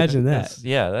 Yeah, imagine that.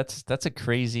 That's a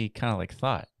crazy kind of like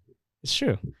thought. It's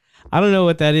true. I don't know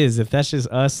what that is. If that's just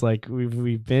us, like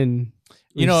we've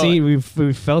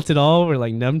felt it all. We're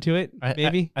like numb to it.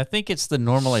 Maybe. I think it's the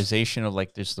normalization of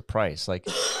like just the price. Like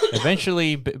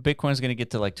eventually, Bitcoin's going to get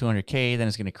to like 200K, then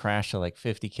it's going to crash to like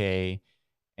 50K,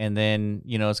 and then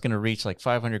it's going to reach like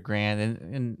 500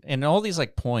 grand, and all these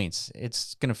like points.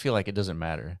 It's going to feel like it doesn't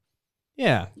matter.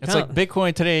 Yeah. It's like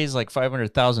Bitcoin today is like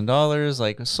 $500,000.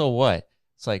 Like, so what?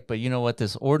 It's like, but you know what?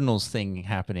 This ordinals thing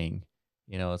happening,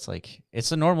 it's like,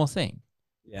 it's a normal thing.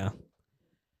 Yeah.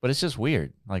 But it's just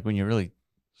weird. Like when you really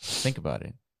think about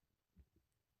it.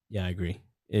 Yeah, I agree.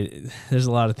 There's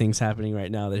a lot of things happening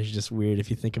right now that is just weird if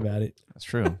you think about it. That's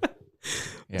true.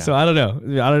 Yeah. So I don't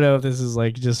know. I don't know if this is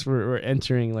like just we're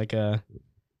entering like a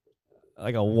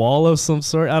wall of some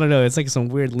sort. I don't know. It's like some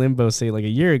weird limbo state. Like a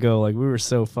year ago, like we were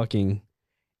so fucking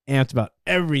amped about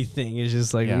everything. It's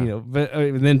just like, but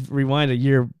then rewind a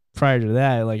year prior to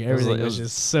that, like everything was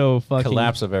just so fucking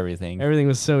collapse of everything. Everything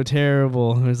was so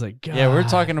terrible. It was like, God. Yeah, we're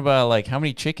talking about like how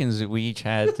many chickens that we each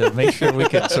had to make sure we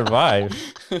could survive.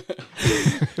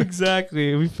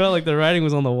 Exactly. We felt like the writing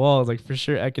was on the wall. It's like for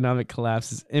sure economic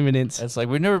collapse is imminent. It's like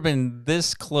we've never been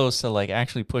this close to like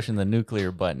actually pushing the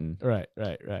nuclear button. Right.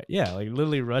 Yeah, like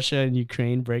literally Russia and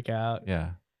Ukraine break out.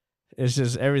 Yeah. It's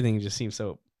just everything just seems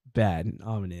so bad and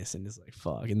ominous, and it's like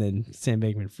fuck. And then Sam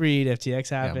Bankman-Fried, FTX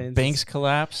happens. Banks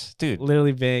collapse, dude.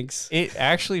 Literally banks. It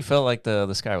actually felt like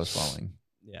the sky was falling.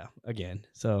 Yeah, again.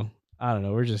 So I don't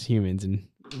know. We're just humans,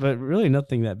 but really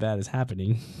nothing that bad is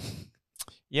happening.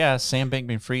 Yeah, Sam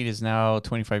Bankman-Fried is now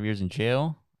 25 years in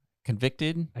jail,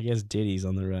 convicted. I guess Diddy's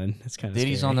on the run. That's kind of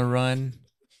Diddy's scary. on the run.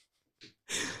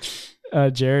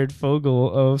 Jared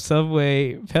Fogle of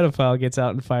Subway pedophile gets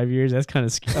out in 5 years. That's kind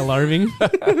of alarming.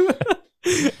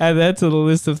 Add that to the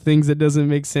list of things that doesn't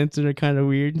make sense and are kind of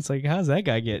weird. It's like, how's that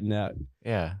guy getting out?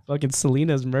 Yeah. Fucking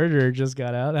Selena's murderer just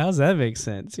got out. How's that make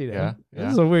sense? You know, Yeah.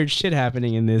 There's some weird shit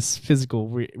happening in this physical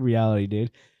reality,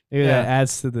 dude. Maybe that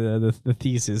adds to the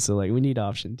thesis. So like, we need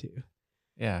option 2.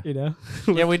 Yeah. You know?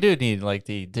 Yeah, we do need like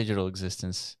the digital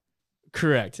existence.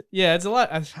 Correct. Yeah, it's a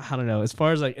lot. I don't know. As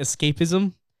far as like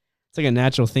escapism, it's like a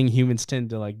natural thing humans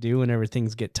tend to like do whenever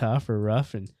things get tough or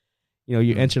rough, and you know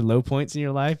you enter low points in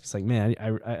your life. It's like, man,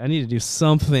 I need to do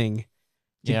something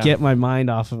to get my mind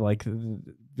off of like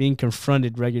being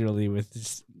confronted regularly with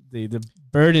the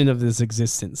burden of this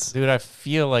existence. Dude, I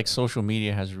feel like social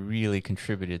media has really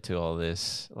contributed to all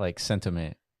this like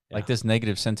sentiment, like this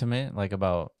negative sentiment, like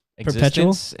about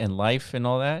existence and life and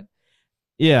all that.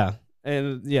 Yeah.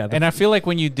 And and I feel like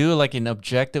when you do like an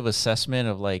objective assessment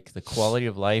of like the quality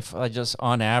of life, just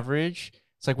on average,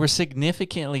 it's like we're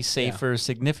significantly safer,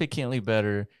 significantly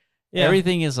better. Yeah.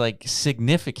 Everything is like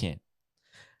significant.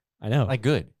 I know. Like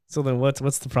good. So then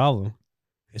what's the problem?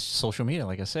 It's social media,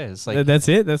 like I said. It's like that's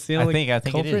it. That's the only. I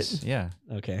think culprit? It is. Yeah.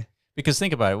 Okay. Because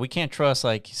think about it, we can't trust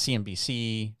like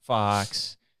CNBC,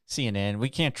 Fox, CNN. We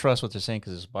can't trust what they're saying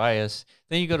because it's biased.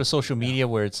 Then you go to social media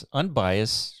where it's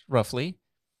unbiased, roughly.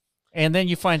 And then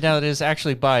you find out it's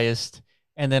actually biased,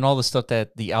 and then all the stuff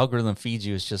that the algorithm feeds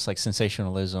you is just like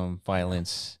sensationalism,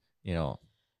 violence, you know.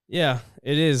 Yeah,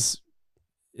 it is.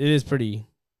 It is pretty.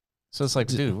 So it's like,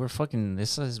 dude, we're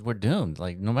doomed.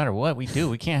 Like, no matter what we do,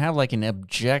 we can't have like an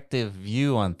objective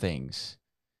view on things,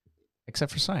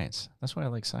 except for science. That's why I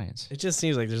like science. It just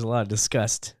seems like there's a lot of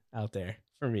disgust out there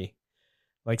for me,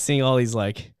 like seeing all these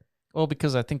like. Well,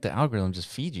 because I think the algorithm just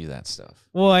feeds you that stuff.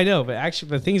 Well, I know, but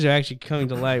things are actually coming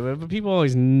to light. But people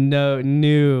always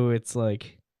knew it's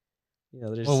like, you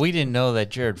know. Well, we didn't know that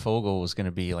Jared Fogle was going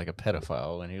to be like a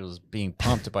pedophile when he was being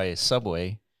pumped by a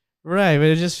Subway. Right, but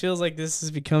it just feels like this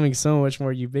is becoming so much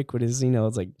more ubiquitous. You know,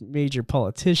 it's like major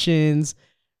politicians,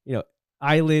 you know,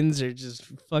 islands are just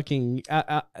fucking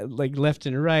like left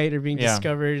and right are being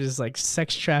discovered as like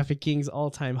sex trafficking's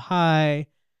all-time high.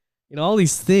 You know, all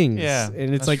these things. Yeah.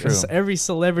 And it's like every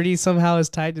celebrity somehow is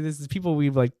tied to this. It's people we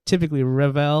like typically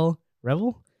revel?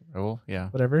 Yeah.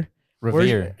 Whatever.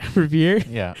 Revere.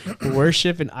 Yeah.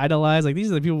 Worship and idolize. Like, these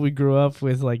are the people we grew up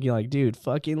with. Like, you're like, dude,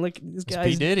 fucking look, this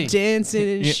guy's dancing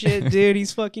and shit, dude.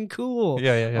 He's fucking cool.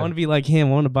 Yeah. I want to be like him.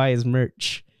 I want to buy his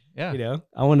merch. Yeah. You know,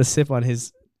 I want to sip on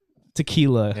his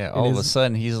tequila. Yeah. All of a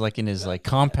sudden, he's like in his like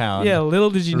compound. Yeah.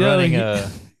 Little did you know.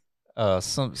 Running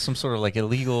some sort of like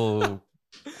illegal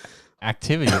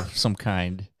activity of some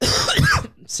kind.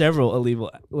 Several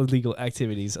illegal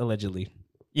activities, allegedly.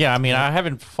 Yeah, I mean, I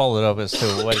haven't followed up as to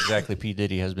what exactly P.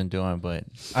 Diddy has been doing, but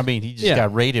I mean, he just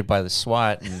got raided by the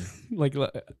SWAT and like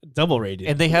double raided.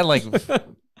 And they had like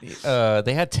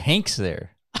they had tanks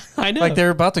there. I know. Like they're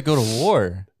about to go to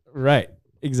war. Right.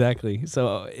 Exactly.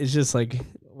 So it's just like,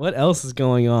 what else is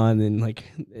going on? And like,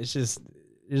 it's just,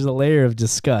 there's a layer of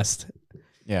disgust.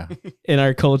 Yeah. In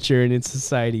our culture and in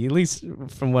society, at least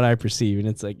from what I perceive. And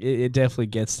it's like, it definitely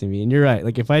gets to me. And you're right.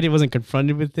 Like, if I wasn't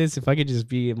confronted with this, if I could just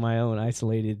be in my own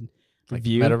isolated like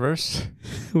view. Metaverse?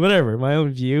 Whatever. My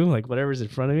own view, like whatever's in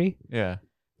front of me. Yeah.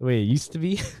 The way it used to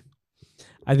be.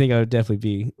 I think I would definitely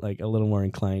be like a little more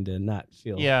inclined to not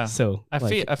feel so. I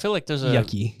feel like there's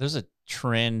a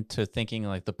trend to thinking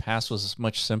like the past was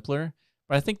much simpler.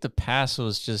 But I think the past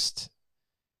was just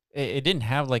it didn't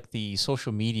have like the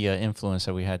social media influence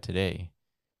that we had today.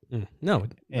 No,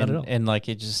 not at all. And like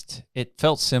it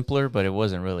felt simpler, but it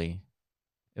wasn't really.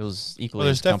 It was equally. Well,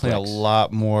 there's definitely complex. a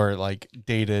lot more like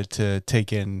data to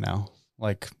take in now.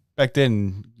 Like back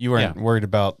then, you weren't worried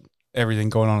about everything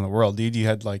going on in the world, dude. You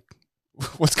had like,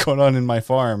 what's going on in my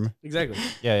farm? Exactly.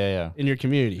 Yeah. In your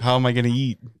community, how am I going to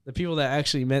eat? The people that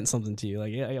actually meant something to you,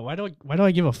 like, why do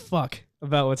I give a fuck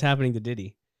about what's happening to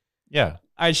Diddy? Yeah.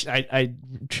 I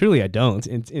truly I don't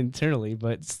internally,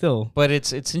 but still. But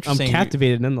it's interesting. I'm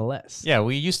captivated nonetheless. Yeah,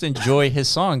 we used to enjoy his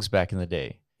songs back in the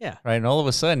day. Yeah. Right, and all of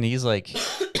a sudden he's like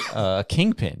a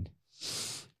kingpin.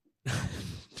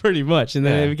 Pretty much, and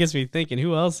then it gets me thinking,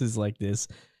 who else is like this?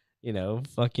 You know,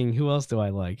 fucking who else do I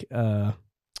like? Let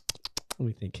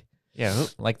me think. Yeah,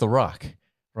 like The Rock.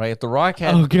 right? If The Rock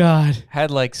Oh God.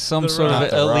 had like some The sort Rock.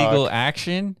 of Not The illegal Rock.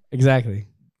 action, Exactly.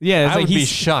 Yeah, it's I like would be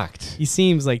shocked. He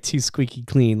seems like too squeaky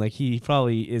clean. Like he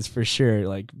probably is for sure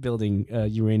like building a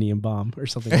uranium bomb or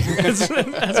something.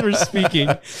 As we're speaking,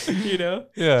 you know,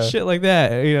 shit like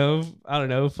that. You know, I don't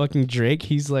know. Fucking Drake.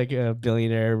 He's like a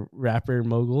billionaire rapper,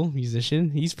 mogul, musician.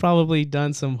 He's probably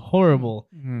done some horrible,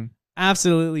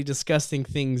 absolutely disgusting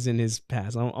things in his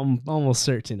past. I'm almost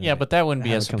certain. Yeah, but that wouldn't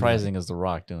be as haven't come to surprising as The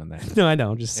Rock doing that. No, I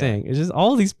know. I'm just saying. It's just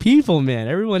all these people, man.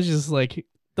 Everyone's just like,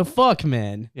 the fuck,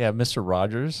 man. Yeah, Mr.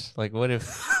 Rogers. Like, what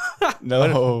if?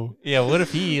 No. What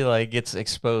if he like gets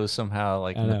exposed somehow,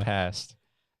 like in the past?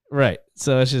 Right.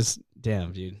 So it's just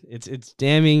damn, dude. It's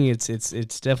damning. It's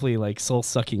definitely like soul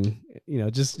sucking. You know,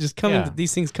 just coming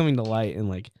these things coming to light and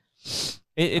like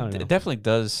it definitely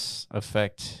does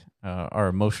affect our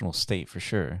emotional state for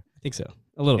sure. I think so.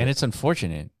 A little bit. And it's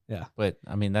unfortunate. Yeah. But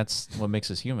I mean, that's what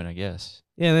makes us human, I guess.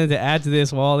 Yeah, and then to add to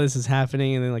this, while all this is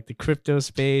happening, and then like the crypto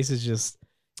space is just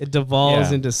it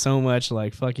devolves into so much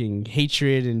like fucking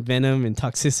hatred and venom and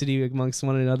toxicity amongst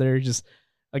one another. Just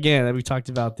again, we talked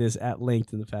about this at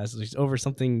length in the past. It's just over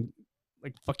something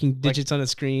like fucking digits on a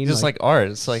screen. Just like art.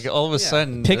 It's like all of a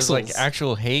sudden pixels. there's like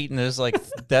actual hate and there's like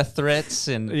death threats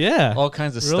and all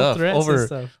kinds of real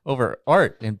stuff over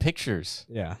art and pictures.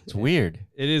 Yeah. It's weird.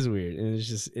 It is weird. And it's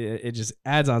just it just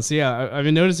adds on. So yeah, I've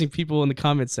been noticing people in the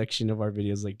comment section of our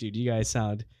videos like, dude, you guys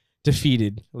sound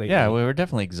defeated lately. Yeah, we were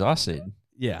definitely exhausted.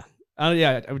 Yeah.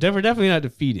 We're definitely not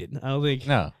defeated. I don't think.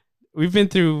 No. We've been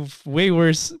through way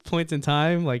worse points in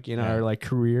time, like in our like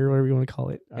career, whatever you want to call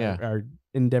it, our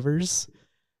endeavors,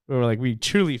 where like we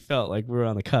truly felt like we were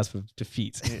on the cusp of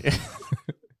defeat.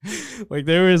 Like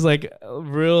there was like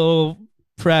real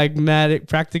pragmatic,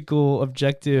 practical,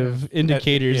 objective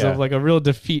indicators of like a real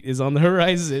defeat is on the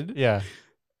horizon. Yeah.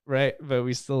 Right. But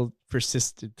we still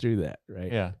persisted through that.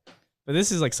 Right. Yeah. But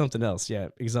this is like something else. Yeah.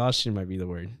 Exhaustion might be the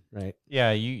word. Right.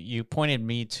 Yeah. You pointed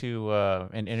me to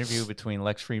an interview between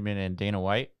Lex Friedman and Dana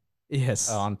White.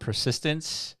 Yes. On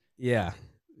persistence. Yeah.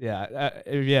 Yeah.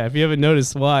 If you haven't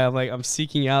noticed why, I'm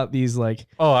seeking out these like.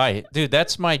 Oh, dude,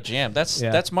 that's my jam.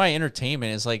 That's my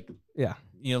entertainment. Is like, Hearing,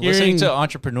 listening to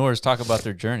entrepreneurs talk about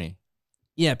their journey.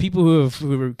 Yeah. People who have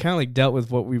kind of like dealt with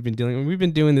what we've been dealing. We've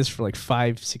been doing this for like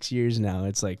 5-6 years now.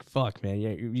 It's like, fuck, man.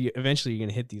 Yeah. Eventually you're going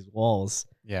to hit these walls.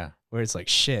 Yeah. Where it's like,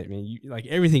 shit, man, you like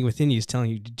everything within you is telling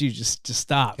you, dude, just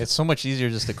stop. It's so much easier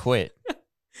just to quit.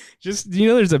 Just,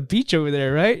 there's a beach over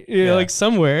there, right? Like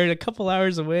somewhere a couple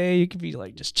hours away, you could be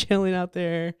like just chilling out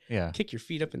there. Yeah. Kick your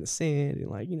feet up in the sand and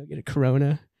like, get a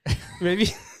Corona.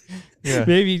 Maybe,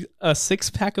 maybe a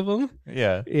 6-pack of them.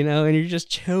 Yeah. And you're just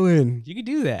chilling. You could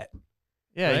do that.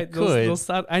 Yeah, right? you could. Those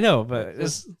thoughts, I know, but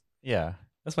that's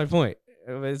my point.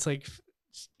 It's like,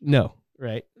 no,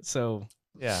 right? So,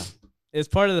 it's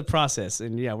part of the process.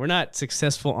 And we're not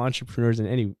successful entrepreneurs in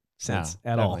any sense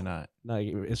at all. Definitely not.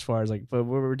 Like as far as like, but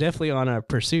we're definitely on a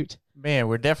pursuit. Man,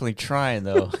 we're definitely trying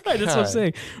though. Right, that's what I'm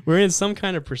saying. We're in some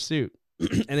kind of pursuit.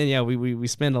 And then we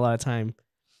spend a lot of time,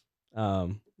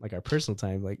 like our personal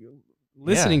time, like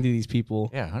listening to these people.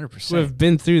 Yeah, 100%. Who have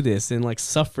been through this and like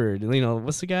suffered.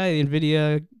 What's the guy, the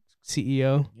NVIDIA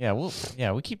CEO?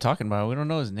 Yeah, we keep talking about it. We don't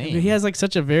know his name. He has like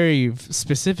such a very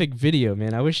specific video,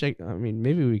 man. I wish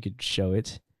maybe we could show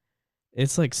it.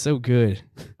 It's like so good.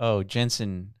 Oh,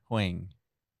 Jensen Huang.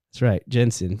 That's right,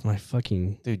 Jensen. My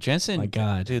fucking dude, Jensen. My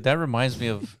God, dude, that reminds me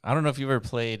of. I don't know if you ever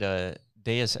played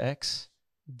Deus Ex.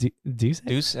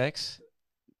 Deus Ex.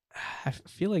 I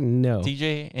feel like no.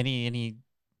 DJ, any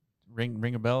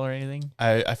ring a bell or anything?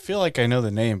 I feel like I know the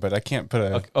name, but I can't put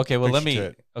a. Okay, well let me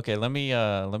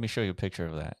show you a picture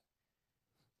of that.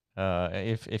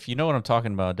 If you know what I'm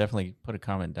talking about, definitely put a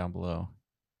comment down below.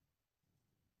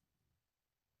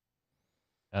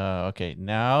 Okay,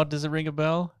 now does it ring a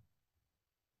bell?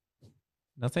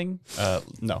 Nothing?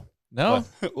 No. No?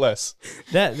 Less.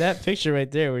 That picture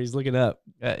right there where he's looking up.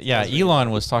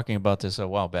 Elon was talking about this a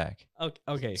while back.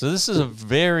 Okay. So this is a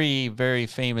very, very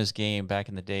famous game back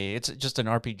in the day. It's just an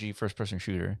RPG first-person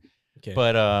shooter. Okay.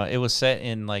 But it was set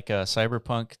in like a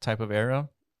cyberpunk type of era.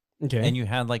 Okay. And you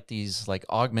had like these like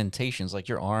augmentations, like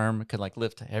your arm could like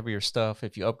lift heavier stuff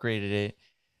if you upgraded it.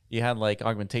 You had like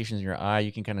augmentations in your eye.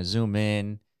 You can kind of zoom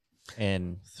in.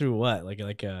 And through what, like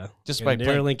just like by a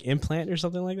Neuralink implant or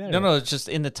something like that? No, it's just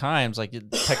in the times like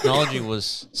technology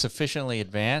was sufficiently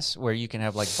advanced where you can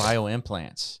have like bio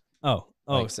implants. So,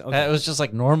 that was just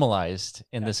like normalized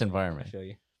in this environment. I feel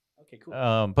you. Okay,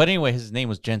 cool. But anyway, his name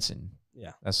was Jensen.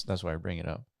 Yeah, that's why I bring it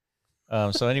up.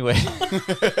 So anyway,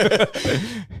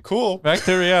 cool. Back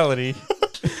to reality.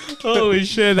 Holy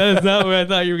shit, that is not where I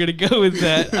thought you were gonna go with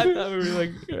that. I thought we were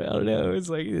like, I don't know. It's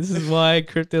like this is why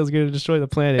crypto is gonna destroy the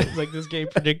planet. It's like this game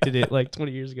predicted it like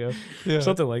 20 years ago,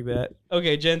 something like that.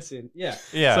 Okay, Jensen. Yeah.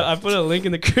 So I put a link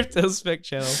in the crypto spec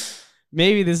channel.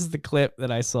 Maybe this is the clip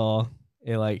that I saw.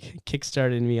 It like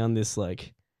kickstarted me on this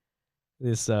like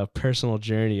this personal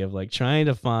journey of like trying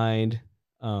to find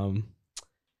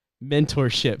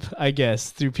mentorship, I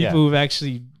guess, through people who've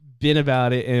actually been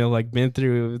about it and like been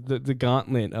through the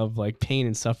gauntlet of like pain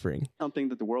and suffering. Something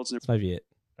that the world's never. This might be it.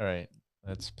 All right,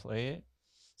 let's play it.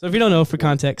 So if you don't know, for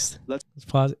context, let's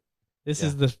pause it. This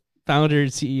is the founder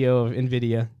and CEO of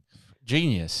NVIDIA.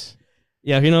 Genius.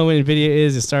 Yeah, if you know what NVIDIA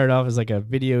is, it started off as like a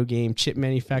video game chip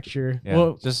manufacturer. Yeah,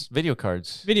 well, just video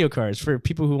cards. Video cards for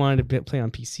people who wanted to play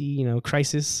on PC. You know,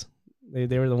 Crysis.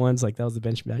 They were the ones like that was the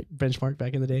benchmark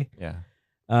back in the day. Yeah.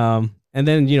 And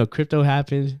then you know, crypto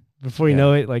happened. Before you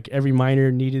know it, like every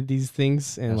miner needed these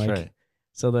things, and That's like right.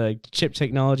 so the chip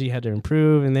technology had to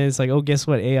improve. And then it's like, oh, guess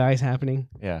what? AI is happening.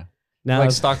 Yeah. Now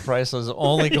like stock price is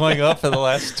only going up for the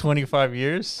last 25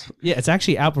 years. Yeah, it's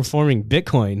actually outperforming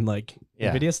Bitcoin. Like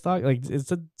NVIDIA stock, like it's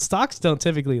the stocks don't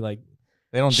typically like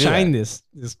they don't shine this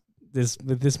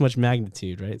with this much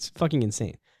magnitude, right? It's fucking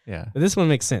insane. Yeah, but this one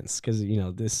makes sense because you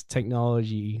know this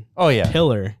technology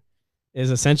pillar is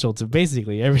essential to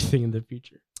basically everything in the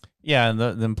future. Yeah, and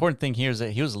the important thing here is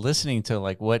that he was listening to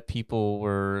like what people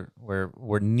were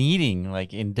needing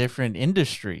like in different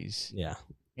industries. Yeah.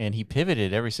 And he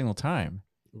pivoted every single time.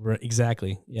 Right,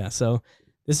 exactly. Yeah. So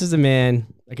this is a man,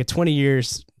 like a 20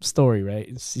 years story, right?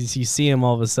 You see him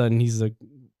all of a sudden, he's like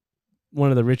one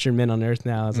of the richer men on earth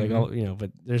now. It's like, oh, you know,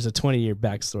 but there's a 20-year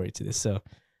backstory to this. So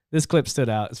this clip stood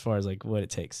out as far as like what it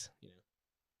takes.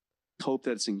 Hope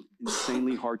that it's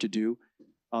insanely hard to do.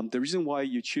 The reason why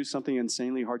you choose something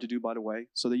insanely hard to do, by the way,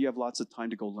 so that you have lots of time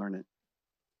to go learn it.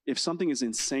 If something is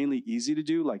insanely easy to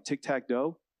do, like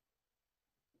tic-tac-toe,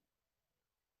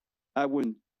 I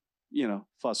wouldn't, you know,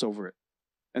 fuss over it.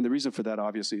 And the reason for that,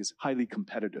 obviously, is highly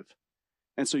competitive.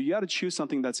 And so you got to choose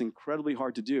something that's incredibly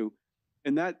hard to do.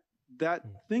 And that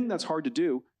thing that's hard to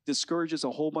do discourages a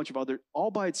whole bunch of other,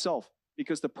 all by itself,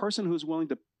 because the person who's willing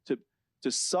to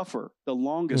suffer the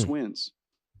longest wins.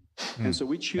 And so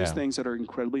we choose things that are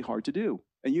incredibly hard to do.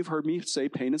 And you've heard me say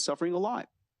pain and suffering a lot.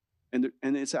 And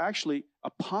it's actually a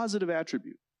positive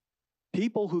attribute.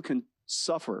 People who can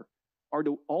suffer are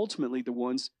ultimately the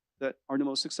ones that are the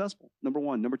most successful. Number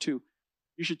one. Number two,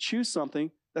 you should choose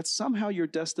something that somehow you're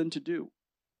destined to do.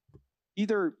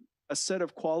 Either a set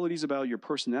of qualities about your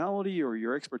personality or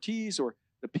your expertise or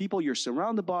the people you're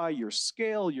surrounded by, your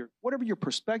scale, whatever your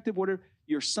perspective, whatever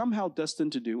you're somehow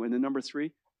destined to do. And then number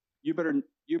three, you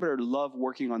better love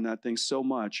working on that thing so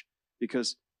much,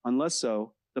 because unless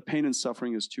so, the pain and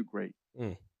suffering is too great.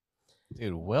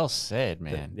 Dude, well said,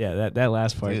 man. Yeah, that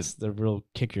last part is the real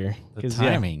kicker. The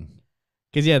timing.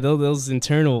 Because those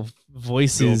internal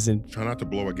voices and try not to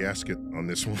blow a gasket on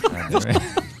this one.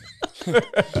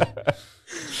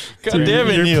 God damn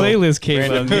it, your Neil. playlist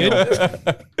came up, dude.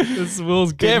 That's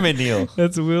Will's damn it, Neil.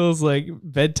 That's Will's like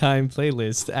bedtime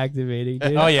playlist activating,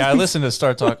 dude. Oh yeah, I listen to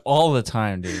Star Talk all the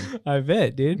time, dude. I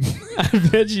bet, dude. I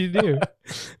bet you do.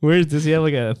 Does he have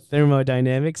like a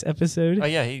thermodynamics episode? Oh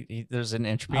yeah, there's an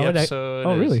entropy episode.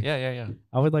 Oh really? Yeah.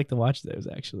 I would like to watch those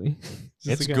actually.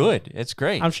 It's good. It's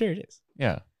great. I'm sure it is.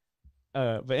 Yeah.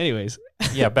 But anyways.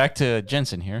 Yeah, back to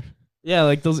Jensen here. Yeah,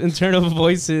 like those internal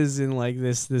voices and like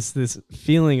this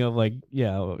feeling of like,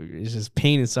 it's just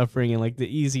pain and suffering, and like the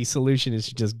easy solution is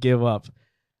to just give up.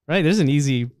 Right? There's an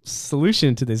easy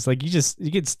solution to this. Like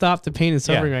you could stop the pain and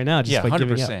suffering right now just by 100%,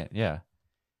 giving up.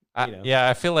 Yeah.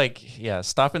 I feel like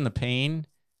stopping the pain.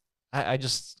 I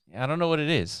don't know what it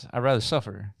is. I'd rather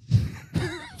suffer.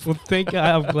 Well,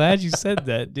 I'm glad you said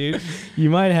that, dude.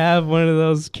 You might have one of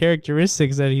those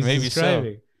characteristics that he's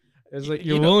describing. So. It's like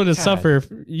you're willing to suffer.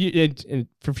 And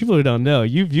for people who don't know,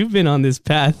 you've been on this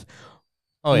path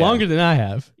longer than I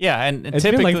have. Yeah, and it's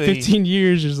been like 15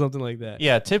 years or something like that.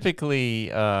 Yeah,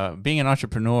 typically, being an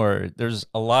entrepreneur, there's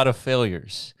a lot of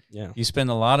failures. Yeah, you spend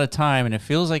a lot of time, and it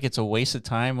feels like it's a waste of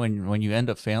time when you end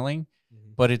up failing.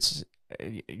 But it's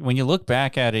when you look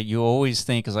back at it, you always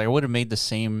think, "Cause I would have made the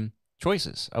same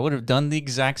choices. I would have done the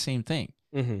exact same thing."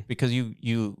 Because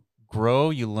you grow,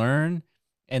 you learn.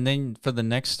 And then for the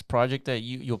next project that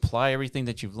you apply everything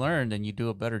that you've learned and you do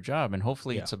a better job, and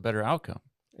hopefully it's a better outcome.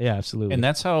 Yeah, absolutely. And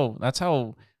that's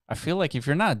how I feel like if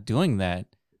you're not doing that,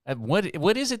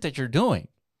 what is it that you're doing?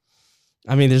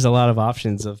 I mean, there's a lot of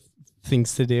options of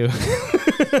things to do.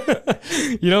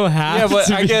 You don't have to.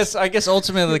 Yeah, but I guess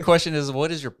ultimately the question is,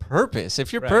 what is your purpose?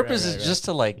 If your purpose is just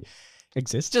to like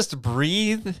exist, just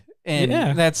breathe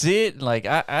and that's it. Like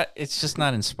it's just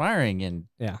not inspiring. And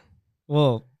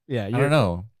well, yeah, I don't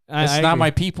know. It's not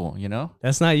my people, you know.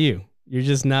 That's not you. You're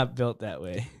just not built that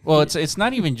way. Well, it's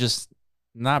not even just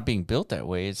not being built that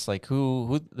way. It's like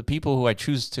who the people who I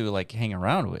choose to like hang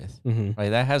around with. Right,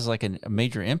 that has like a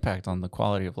major impact on the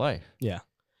quality of life. Yeah,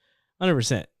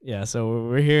 100%. Yeah, so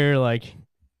we're here like,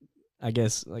 I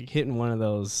guess like hitting one of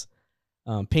those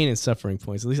pain and suffering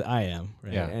points. At least I am.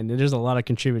 Right. Yeah. And there's a lot of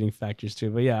contributing factors to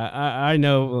it. But yeah, I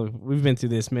know we've been through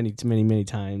this many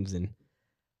times, and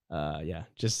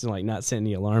just like not setting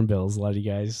the alarm bells. A lot of you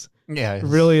guys,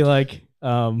 really like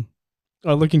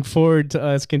are looking forward to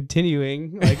us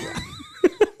continuing. Like,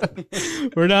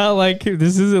 we're not like,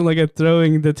 this isn't like a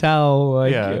throwing the towel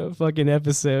like fucking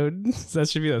episode. That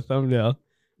should be the thumbnail.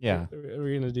 Yeah,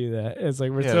 we're gonna do that. It's like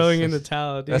we're throwing in the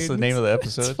towel, dude. That's the name of the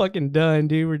episode. It's fucking done,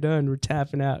 dude. We're done. We're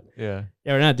tapping out. Yeah,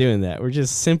 we're not doing that. We're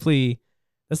just simply.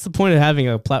 That's the point of having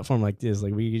a platform like this.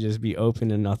 Like, we could just be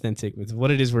open and authentic with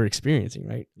what it is we're experiencing,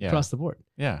 right? Yeah. Across the board.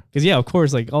 Yeah. Because of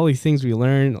course, like all these things we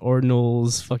learn,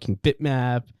 ordinals, fucking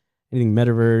bitmap, anything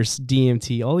metaverse,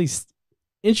 DMT, all these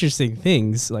interesting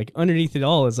things. Like underneath it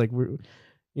all is like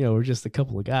we're just a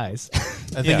couple of guys.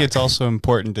 I think it's also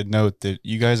important to note that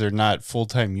you guys are not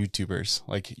full-time YouTubers.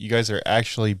 Like, you guys are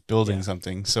actually building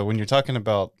something. So when you're talking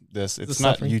about this, it's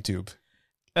not YouTube.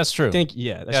 That's true.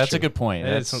 That's a good point.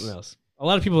 That's something else. A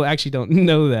lot of people actually don't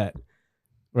know that,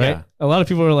 right? Yeah. A lot of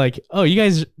people are like, "Oh, you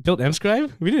guys built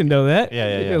emscribe? We didn't know that."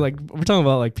 Yeah. Like, we're talking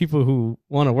about like people who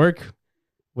want to work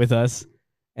with us,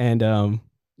 and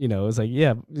it's like,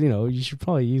 you should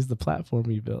probably use the platform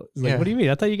we built. It's like, what do you mean?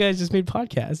 I thought you guys just made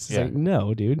podcasts. It's like,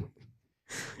 no, dude.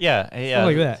 Yeah. Not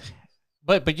like that.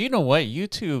 But you know what?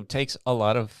 YouTube takes a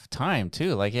lot of time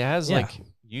too. Like, it has like,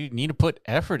 you need to put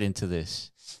effort into this.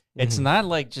 It's not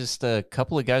like just a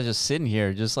couple of guys just sitting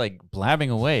here just like blabbing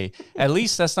away. At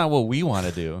least that's not what we want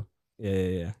to do.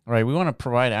 Yeah. Right. We want to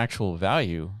provide actual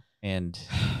value. And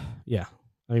I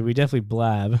mean, we definitely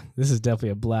blab. This is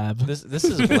definitely a blab. This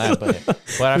is a blab,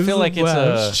 but I feel like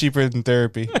it's cheaper than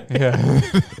therapy. Yeah.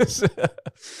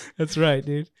 That's right,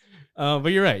 dude. But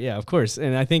you're right. Yeah, of course.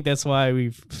 And I think that's why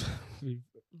we've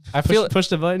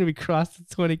pushed the button. We crossed the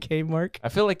 20K mark. I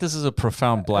feel like this is a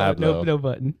profound blab. No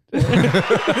button. You're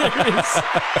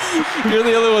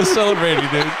the other one celebrating,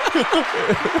 dude.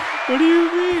 What do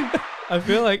you mean? I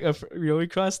feel like we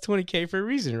crossed 20K for a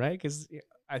reason, right? Because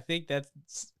I think that's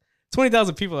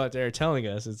 20,000 people out there telling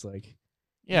us it's like,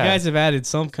 you guys have added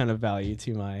some kind of value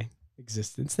to my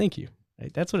existence. Thank you.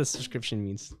 Right? That's what a subscription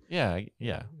means. Yeah.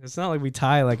 It's not like we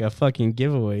tie like a fucking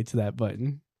giveaway to that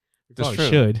button. We That's probably true.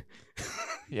 should.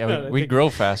 Yeah, we grow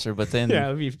faster, but then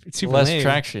it'd be super less lame.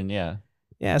 traction. Yeah.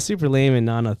 Yeah, super lame and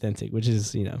non-authentic, which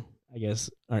is, I guess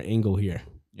our angle here.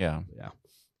 Yeah.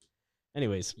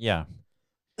 Anyways. Yeah.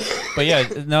 But yeah,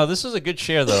 no, this was a good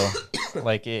share though.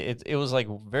 Like it was like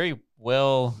very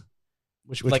well.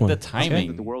 Which like one? the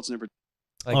timing. The world's never.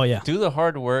 Like, do the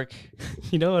hard work.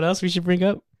 You know what else we should bring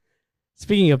up?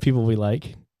 Speaking of people we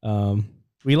like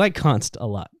Const a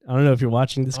lot. I don't know if you're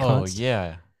watching this. Const. Oh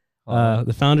yeah.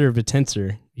 The founder of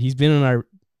Tensor. He's been on our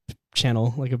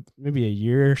channel like maybe a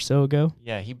year or so ago.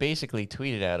 Yeah, he basically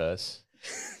tweeted at us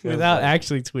without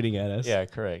actually tweeting at us. Yeah,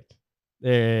 correct.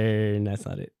 And that's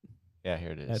not it. Yeah,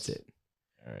 here it is. That's it.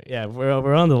 All right. Yeah,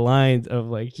 we're on the line of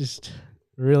like just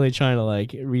really trying to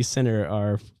like recenter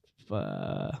our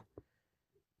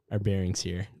bearings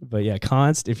here. But yeah,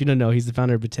 Const, if you don't know, he's the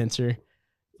founder of Tensor.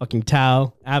 Fucking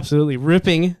Tao, absolutely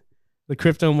ripping the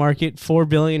crypto market, 4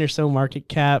 billion or so market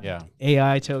cap. Yeah.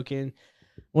 AI token,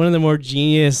 one of the more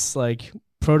genius like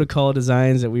protocol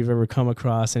designs that we've ever come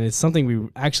across, and it's something we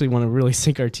actually want to really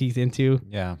sink our teeth into.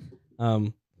 Yeah.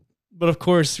 But of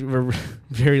course, we're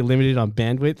very limited on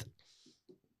bandwidth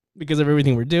because of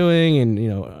everything we're doing, and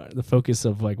the focus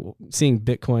of like seeing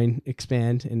Bitcoin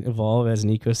expand and evolve as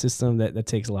an ecosystem. That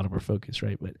takes a lot of our focus,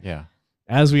 right? But yeah.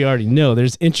 As we already know,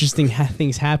 there's interesting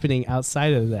things happening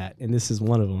outside of that, and this is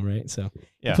one of them, right? So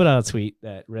he put out a tweet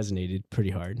that resonated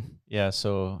pretty hard. Yeah,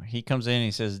 so he comes in and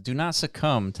he says, "Do not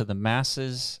succumb to the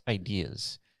masses'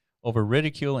 ideas over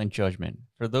ridicule and judgment,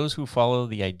 for those who follow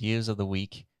the ideas of the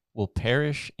weak will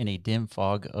perish in a dim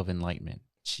fog of enlightenment."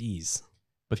 Jeez.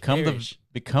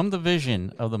 Become the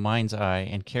vision of the mind's eye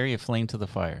and carry a flame to the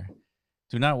fire.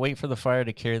 Do not wait for the fire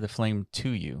to carry the flame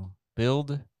to you.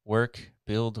 Build, work,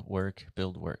 build, work,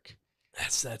 build, work.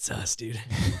 That's us, dude.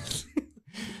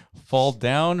 Fall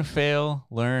down, fail,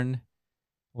 learn,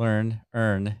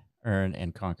 earn,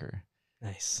 and conquer.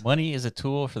 Nice. Money is a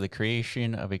tool for the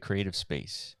creation of a creative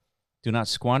space. Do not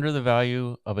squander the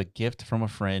value of a gift from a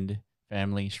friend,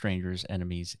 family, strangers,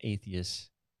 enemies, atheists,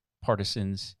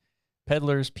 partisans,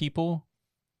 peddlers, people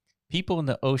in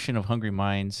the ocean of hungry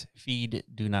minds. Feed,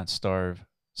 do not starve.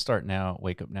 Start now,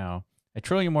 wake up now. 1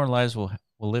 trillion more lives will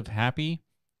live happy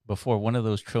before one of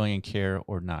those trillion care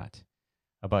or not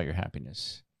about your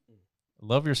happiness.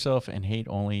 Love yourself and hate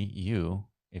only you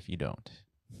if you don't.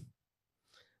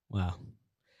 Wow.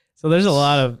 So there's a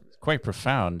lot of quite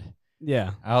profound.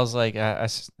 Yeah. I was like, I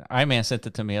sent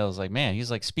it to me. I was like, man,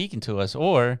 he's like speaking to us,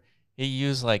 or he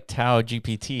used like Tao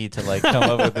GPT to like come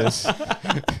up with this.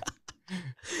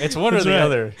 It's one or the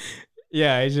other.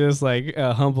 Yeah, it's just like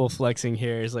humble flexing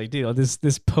here. It's like, dude,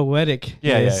 this poetic.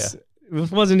 Yeah. This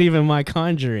wasn't even my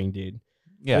conjuring, dude.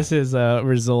 Yeah. This is a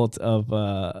result of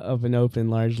an open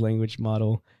large language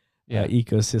model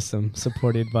ecosystem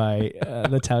supported by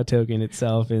the Tau token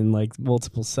itself and like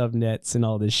multiple subnets and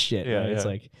all this shit. Yeah, right? yeah. It's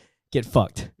like, get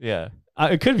fucked. Yeah.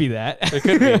 It could be that. It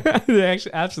could be.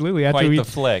 Actually, absolutely. Quite the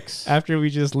flex. After we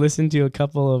just listened to a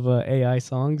couple of AI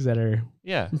songs that are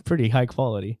pretty high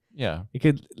quality. Yeah. It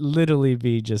could literally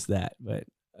be just that. But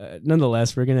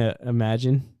nonetheless, we're going to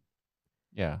imagine.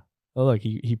 Yeah. Oh, look,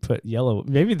 he put yellow.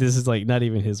 Maybe this is like not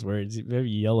even his words. Maybe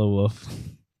Yellow Wolf.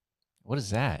 What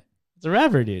is that? It's a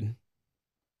rapper, dude.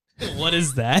 What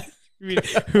is that? I mean,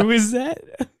 who is that?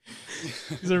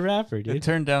 He's a rapper, dude. I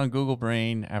turned down Google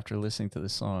Brain after listening to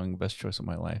this song. Best choice of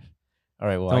my life. All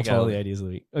right, well, Don't follow the ideas of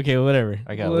the week. Okay, whatever.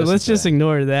 I got. Let's just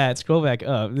ignore that. Scroll back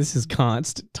up. This is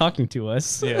Const talking to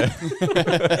us. Yeah.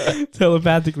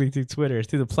 Telepathically through Twitter,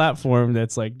 through the platform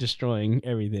that's like destroying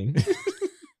everything.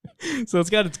 So it's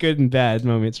got its good and bad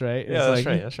moments, right? Yeah, that's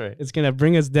right. That's right. It's gonna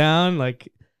bring us down,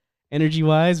 like energy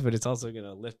wise, but it's also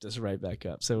gonna lift us right back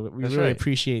up. So we really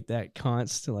appreciate that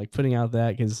Const, like putting out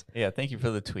that because thank you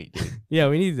for the tweet, dude. Yeah,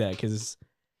 we need that because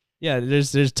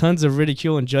there's tons of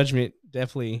ridicule and judgment,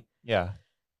 definitely. Yeah.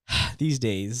 These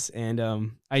days,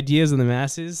 and ideas of the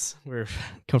masses, we're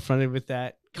confronted with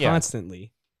that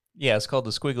constantly. Yeah, it's called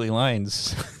the squiggly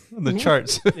lines on the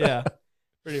charts. Yeah,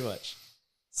 pretty much.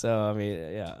 So I mean,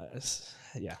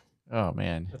 yeah. Oh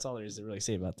man, that's all there is to really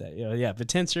say about that. Yeah, but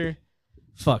Tensor,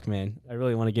 fuck man, I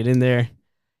really want to get in there.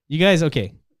 You guys,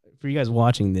 okay? For you guys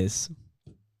watching this,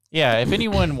 yeah. If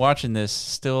anyone watching this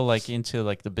still like into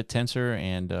like the BitTensor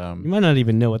and you might not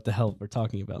even know what the hell we're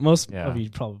talking about. Most of you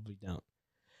probably don't,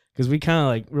 because we kind of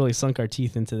like really sunk our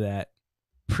teeth into that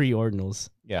pre-ordinals.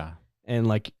 Yeah, and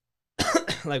like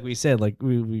like we said, like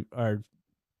we our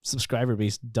subscriber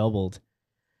base doubled.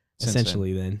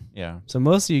 Essentially then. Yeah. So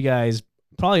most of you guys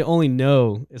probably only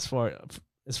know as far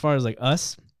as like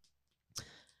us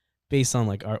based on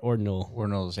like our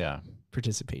ordinals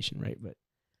participation, right? But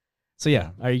so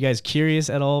are you guys curious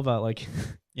at all about like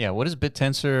what is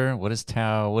BitTensor? What is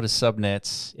Tau? What is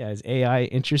subnets? Yeah, is AI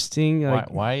interesting? Like,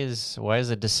 why is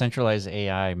a decentralized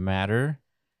AI matter?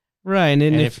 Right, and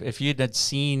then if you'd had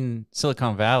seen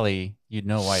Silicon Valley, you'd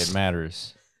know why it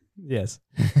matters. Yes.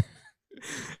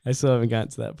 I still haven't gotten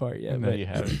to that part yet. No, you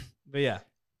haven't. But yeah.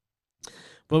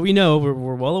 But we know,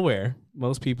 we're well aware,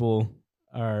 most people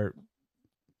are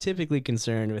typically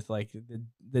concerned with like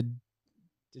the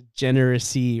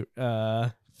degeneracy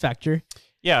factor.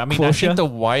 Yeah, I mean, I think the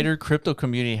wider crypto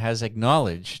community has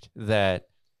acknowledged that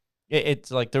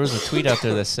it's like there was a tweet out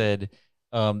there that said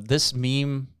this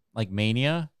meme like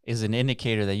mania is an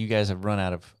indicator that you guys have run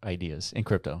out of ideas in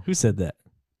crypto. Who said that?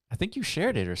 I think you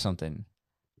shared it or something.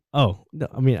 Oh, no,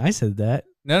 I mean, I said that.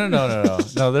 No.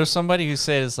 No, there's somebody who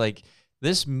says like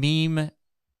this meme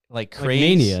like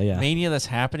craze mania that's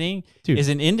happening is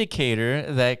an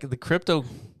indicator that the crypto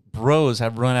bros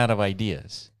have run out of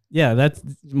ideas. Yeah, that's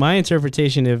my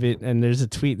interpretation of it. And there's a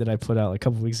tweet that I put out a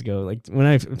couple of weeks ago. Like when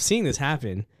I'm seeing this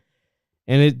happen,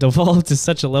 and it devolved to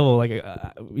such a level, like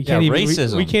we can't even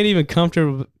racism. We can't even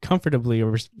comfortably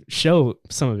or show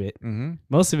some of it. Mm-hmm.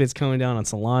 Most of it's coming down on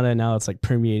Solana. Now it's like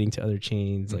permeating to other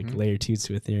chains, like layer 2s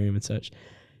to Ethereum and such.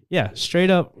 Yeah,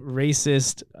 straight up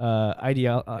racist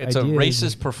ideology. It's a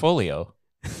racist portfolio.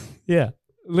 Yeah,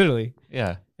 literally.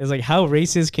 Yeah, it's like how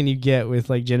racist can you get with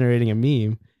like generating a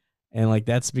meme? And like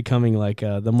that's becoming like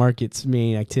the market's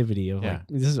main activity of like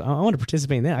I want to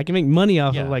participate in that. I can make money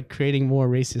off of like creating more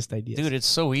racist ideas. Dude, it's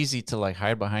so easy to like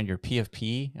hide behind your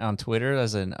PFP on Twitter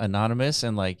as an anonymous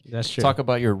and like talk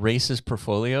about your racist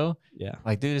portfolio. Yeah,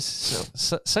 like dude, it's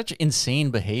such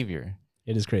insane behavior.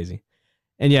 It is crazy.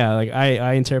 And yeah, like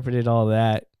I interpreted all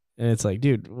that, and it's like,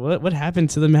 dude, what happened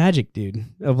to the magic, dude,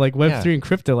 of like Web3 and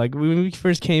crypto? Like when we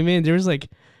first came in, there was like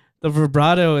the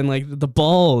vibrato and like the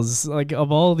balls like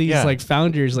of all these like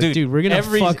founders, like dude, we're gonna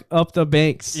fuck up the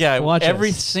banks. Yeah, watch every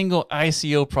us. single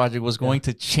ICO project was going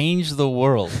to change the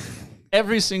world.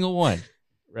 Every single one.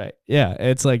 Right. Yeah.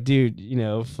 It's like, dude, you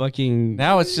know, fucking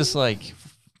now it's just like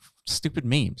stupid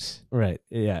memes. Right.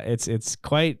 Yeah. It's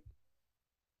quite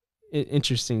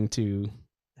interesting to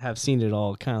have seen it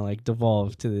all kind of like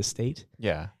devolve to this state.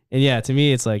 Yeah. And yeah, to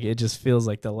me, it's like it just feels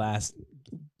like the last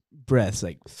breaths,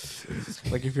 like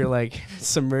if you're like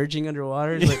submerging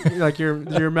underwater, it's like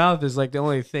your mouth is like the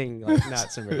only thing like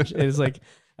not submerged. It's like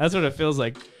that's what it feels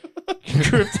like.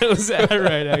 Crypto's at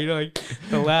right now. You know, like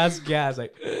the last gas,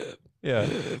 like Yeah.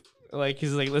 Like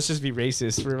he's like, let's just be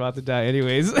racist. We're about to die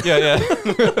anyways. Yeah.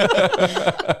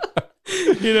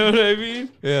 You know what I mean?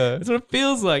 Yeah. That's what it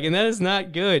feels like, and that is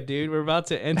not good, dude. We're about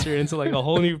to enter into like a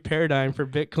whole new paradigm for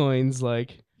Bitcoin's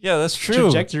like Yeah, that's true.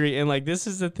 trajectory, and like this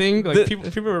is the thing. Like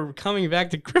people are coming back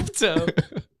to crypto,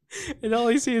 and all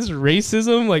I see is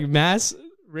racism, like mass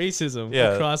racism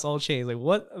across all chains. Like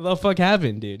what the fuck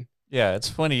happened, dude? Yeah, it's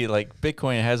funny. Like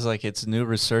Bitcoin has like its new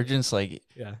resurgence. Like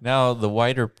now the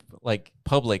wider like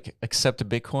public accept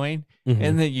Bitcoin,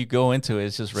 and then you go into it,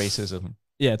 it's just racism.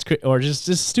 Yeah, it's or just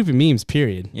stupid memes.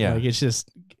 Period. Yeah, like it's just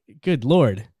good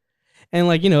lord. And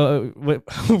like, you know,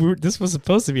 this was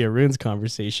supposed to be a runes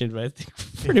conversation, but I think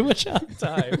we're pretty much out of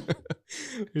time.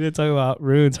 We didn't talk about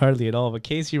runes hardly at all. But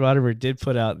Casey Rodimer did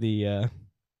put out the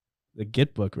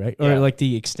Git book, right? Or like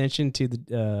the extension to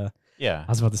the I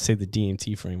was about to say the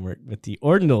DMT framework, but the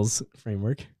ordinals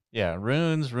framework. Yeah,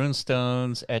 runes, rune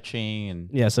stones, etching,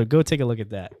 and so go take a look at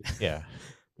that. Yeah.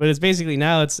 But it's basically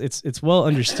now it's well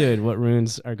understood what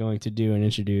runes are going to do and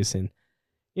introduce, and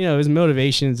you know his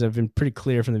motivations have been pretty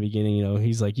clear from the beginning. You know,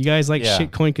 he's like, you guys like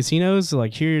shitcoin casinos, so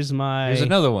like here's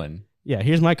another one. Yeah,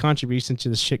 here's my contribution to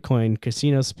the shitcoin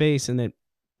casino space, and then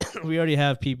we already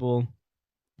have people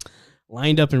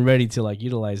lined up and ready to like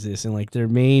utilize this, and like their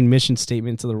main mission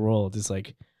statement to the world is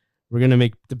like, we're gonna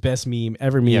make the best meme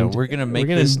ever memed. Yeah, we're gonna make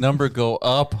this number go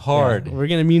up hard. Yeah, we're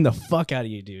gonna meme the fuck out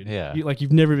of you, dude. Yeah, like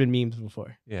you've never been memed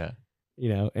before. Yeah, you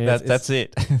know, and that's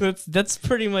it. that's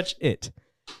pretty much it,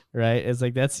 right? It's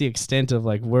like that's the extent of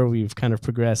like where we've kind of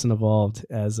progressed and evolved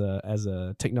as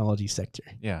a technology sector.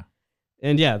 Yeah,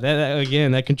 and yeah, that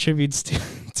again that contributes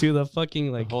to the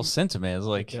fucking like the whole sentiment is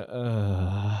like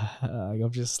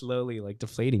I'm just slowly like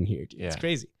deflating here, dude. Yeah. It's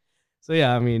crazy. So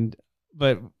yeah, I mean,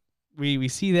 but. We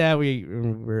see that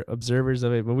we're observers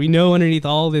of it, but we know underneath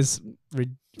all this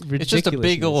it's just a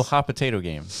big old hot potato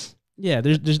game. Yeah,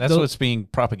 there's that's what's being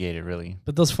propagated, really.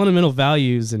 But those fundamental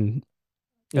values and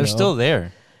they're still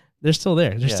there. They're still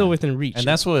there. They're still within reach, and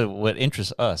that's what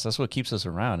interests us. That's what keeps us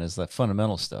around is that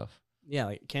fundamental stuff. Yeah,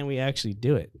 like can we actually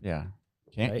do it? Yeah,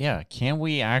 can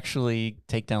we actually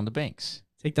take down the banks?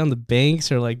 Take down the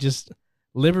banks, or like just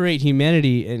liberate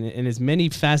humanity in as many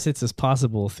facets as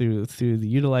possible through the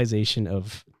utilization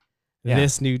of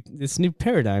this new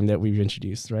paradigm that we've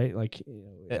introduced, right? Like,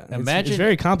 imagine it's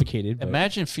very complicated. But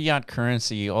imagine fiat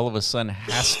currency all of a sudden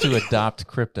has to adopt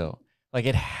crypto, like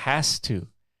it has to.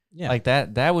 Yeah, like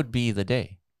that would be the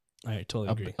day. I totally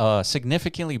agree. A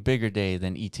significantly bigger day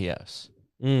than ETFs.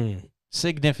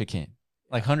 Significant,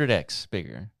 like 100x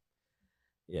bigger.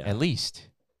 Yeah, at least.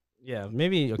 Yeah,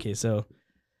 maybe. Okay, so.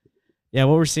 Yeah,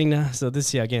 what we're seeing now. So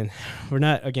this, again, we're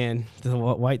not the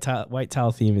white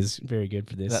towel theme is very good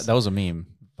for this. That was a meme,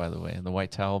 by the way. The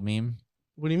white towel meme.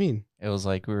 What do you mean? It was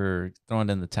like we were throwing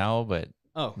in the towel, but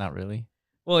not really.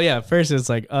 Well, yeah. First, it's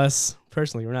like us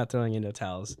personally, we're not throwing in no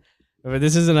towels, but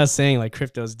this isn't us saying like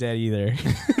crypto's dead either.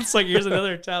 It's like here's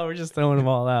another towel. We're just throwing them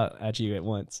all out at you at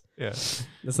once. Yeah,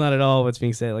 that's not at all what's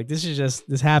being said. Like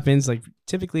this happens like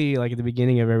typically like at the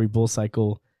beginning of every bull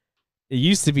cycle. It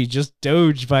used to be just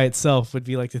Doge by itself would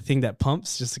be like the thing that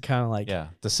pumps just to kind of like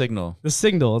the signal. The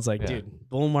signal. It's like, dude,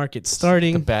 bull market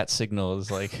starting. The bat signal is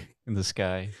like in the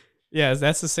sky. Yeah,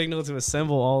 that's the signal to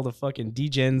assemble all the fucking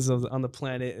degens on the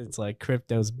planet. It's like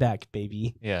crypto's back,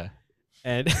 baby. Yeah,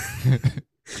 and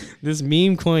this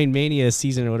meme coin mania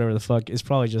season or whatever the fuck is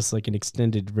probably just like an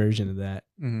extended version of that.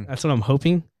 Mm-hmm. That's what I'm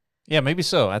hoping. Yeah, maybe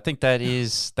so. I think that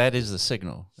is the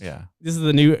signal. Yeah, this is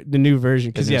the new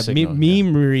version because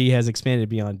memery has expanded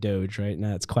beyond Doge, right?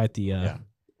 Now it's quite the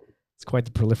it's quite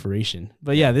the proliferation.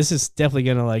 But yeah, this is definitely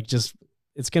gonna like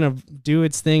it's gonna do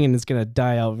its thing and it's gonna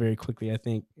die out very quickly. I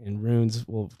think, and runes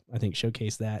will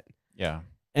showcase that. Yeah,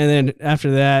 and then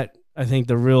after that, I think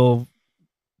the real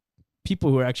people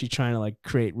who are actually trying to like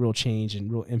create real change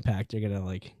and real impact are gonna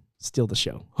like steal the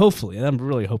show. Hopefully, I'm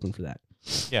really hoping for that.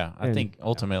 Yeah, I think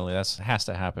ultimately that has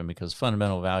to happen because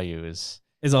fundamental value is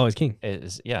always king.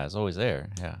 Is always there.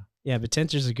 Yeah. Yeah, but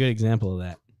Tensor's a good example of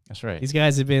that. That's right. These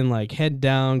guys have been like head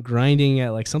down grinding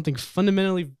at like something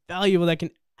fundamentally valuable that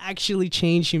can actually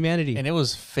change humanity. And it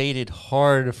was faded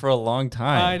hard for a long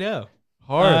time. I know.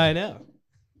 Hard. I know.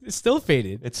 It's still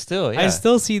faded. It's still, I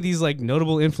still see these like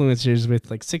notable influencers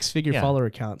with like 6-figure follower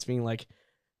accounts being like,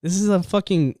 This is a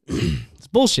fucking it's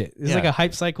bullshit. It's like a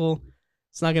hype cycle.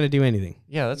 It's not gonna do anything.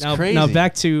 Yeah, that's now, crazy. Now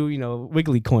back to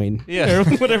Wiggly coin. Yeah, or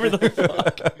whatever the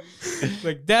fuck.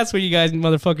 Like that's what you guys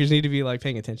motherfuckers need to be like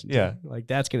paying attention to. Yeah, like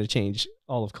that's gonna change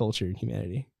all of culture and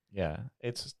humanity. Yeah,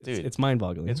 it's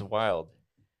mind-boggling. It's wild.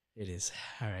 It is.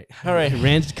 All right.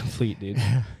 Rant complete, dude.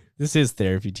 This is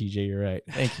therapy, TJ. You're right.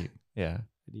 Thank you. Yeah,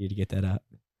 I need to get that out.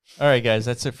 All right, guys,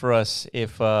 that's it for us.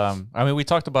 If we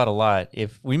talked about a lot.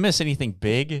 If we miss anything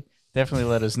big, definitely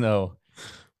let us know.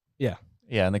 Yeah.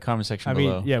 Yeah, in the comment section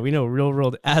below. Yeah, we know real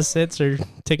world assets are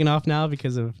taking off now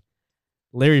because of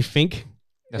Larry Fink.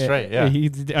 That's right. Yeah.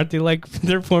 Aren't they like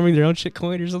they're forming their own shit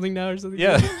coin or something now or something?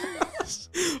 Yeah.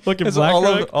 Fucking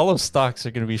all of stocks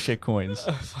are gonna be shit coins.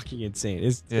 Fucking insane.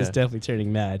 It's definitely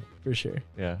turning mad for sure.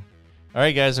 Yeah. All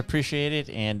right, guys, appreciate it,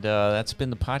 and that's been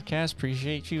the podcast.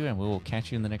 Appreciate you, and we will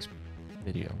catch you in the next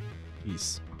video.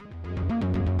 Peace.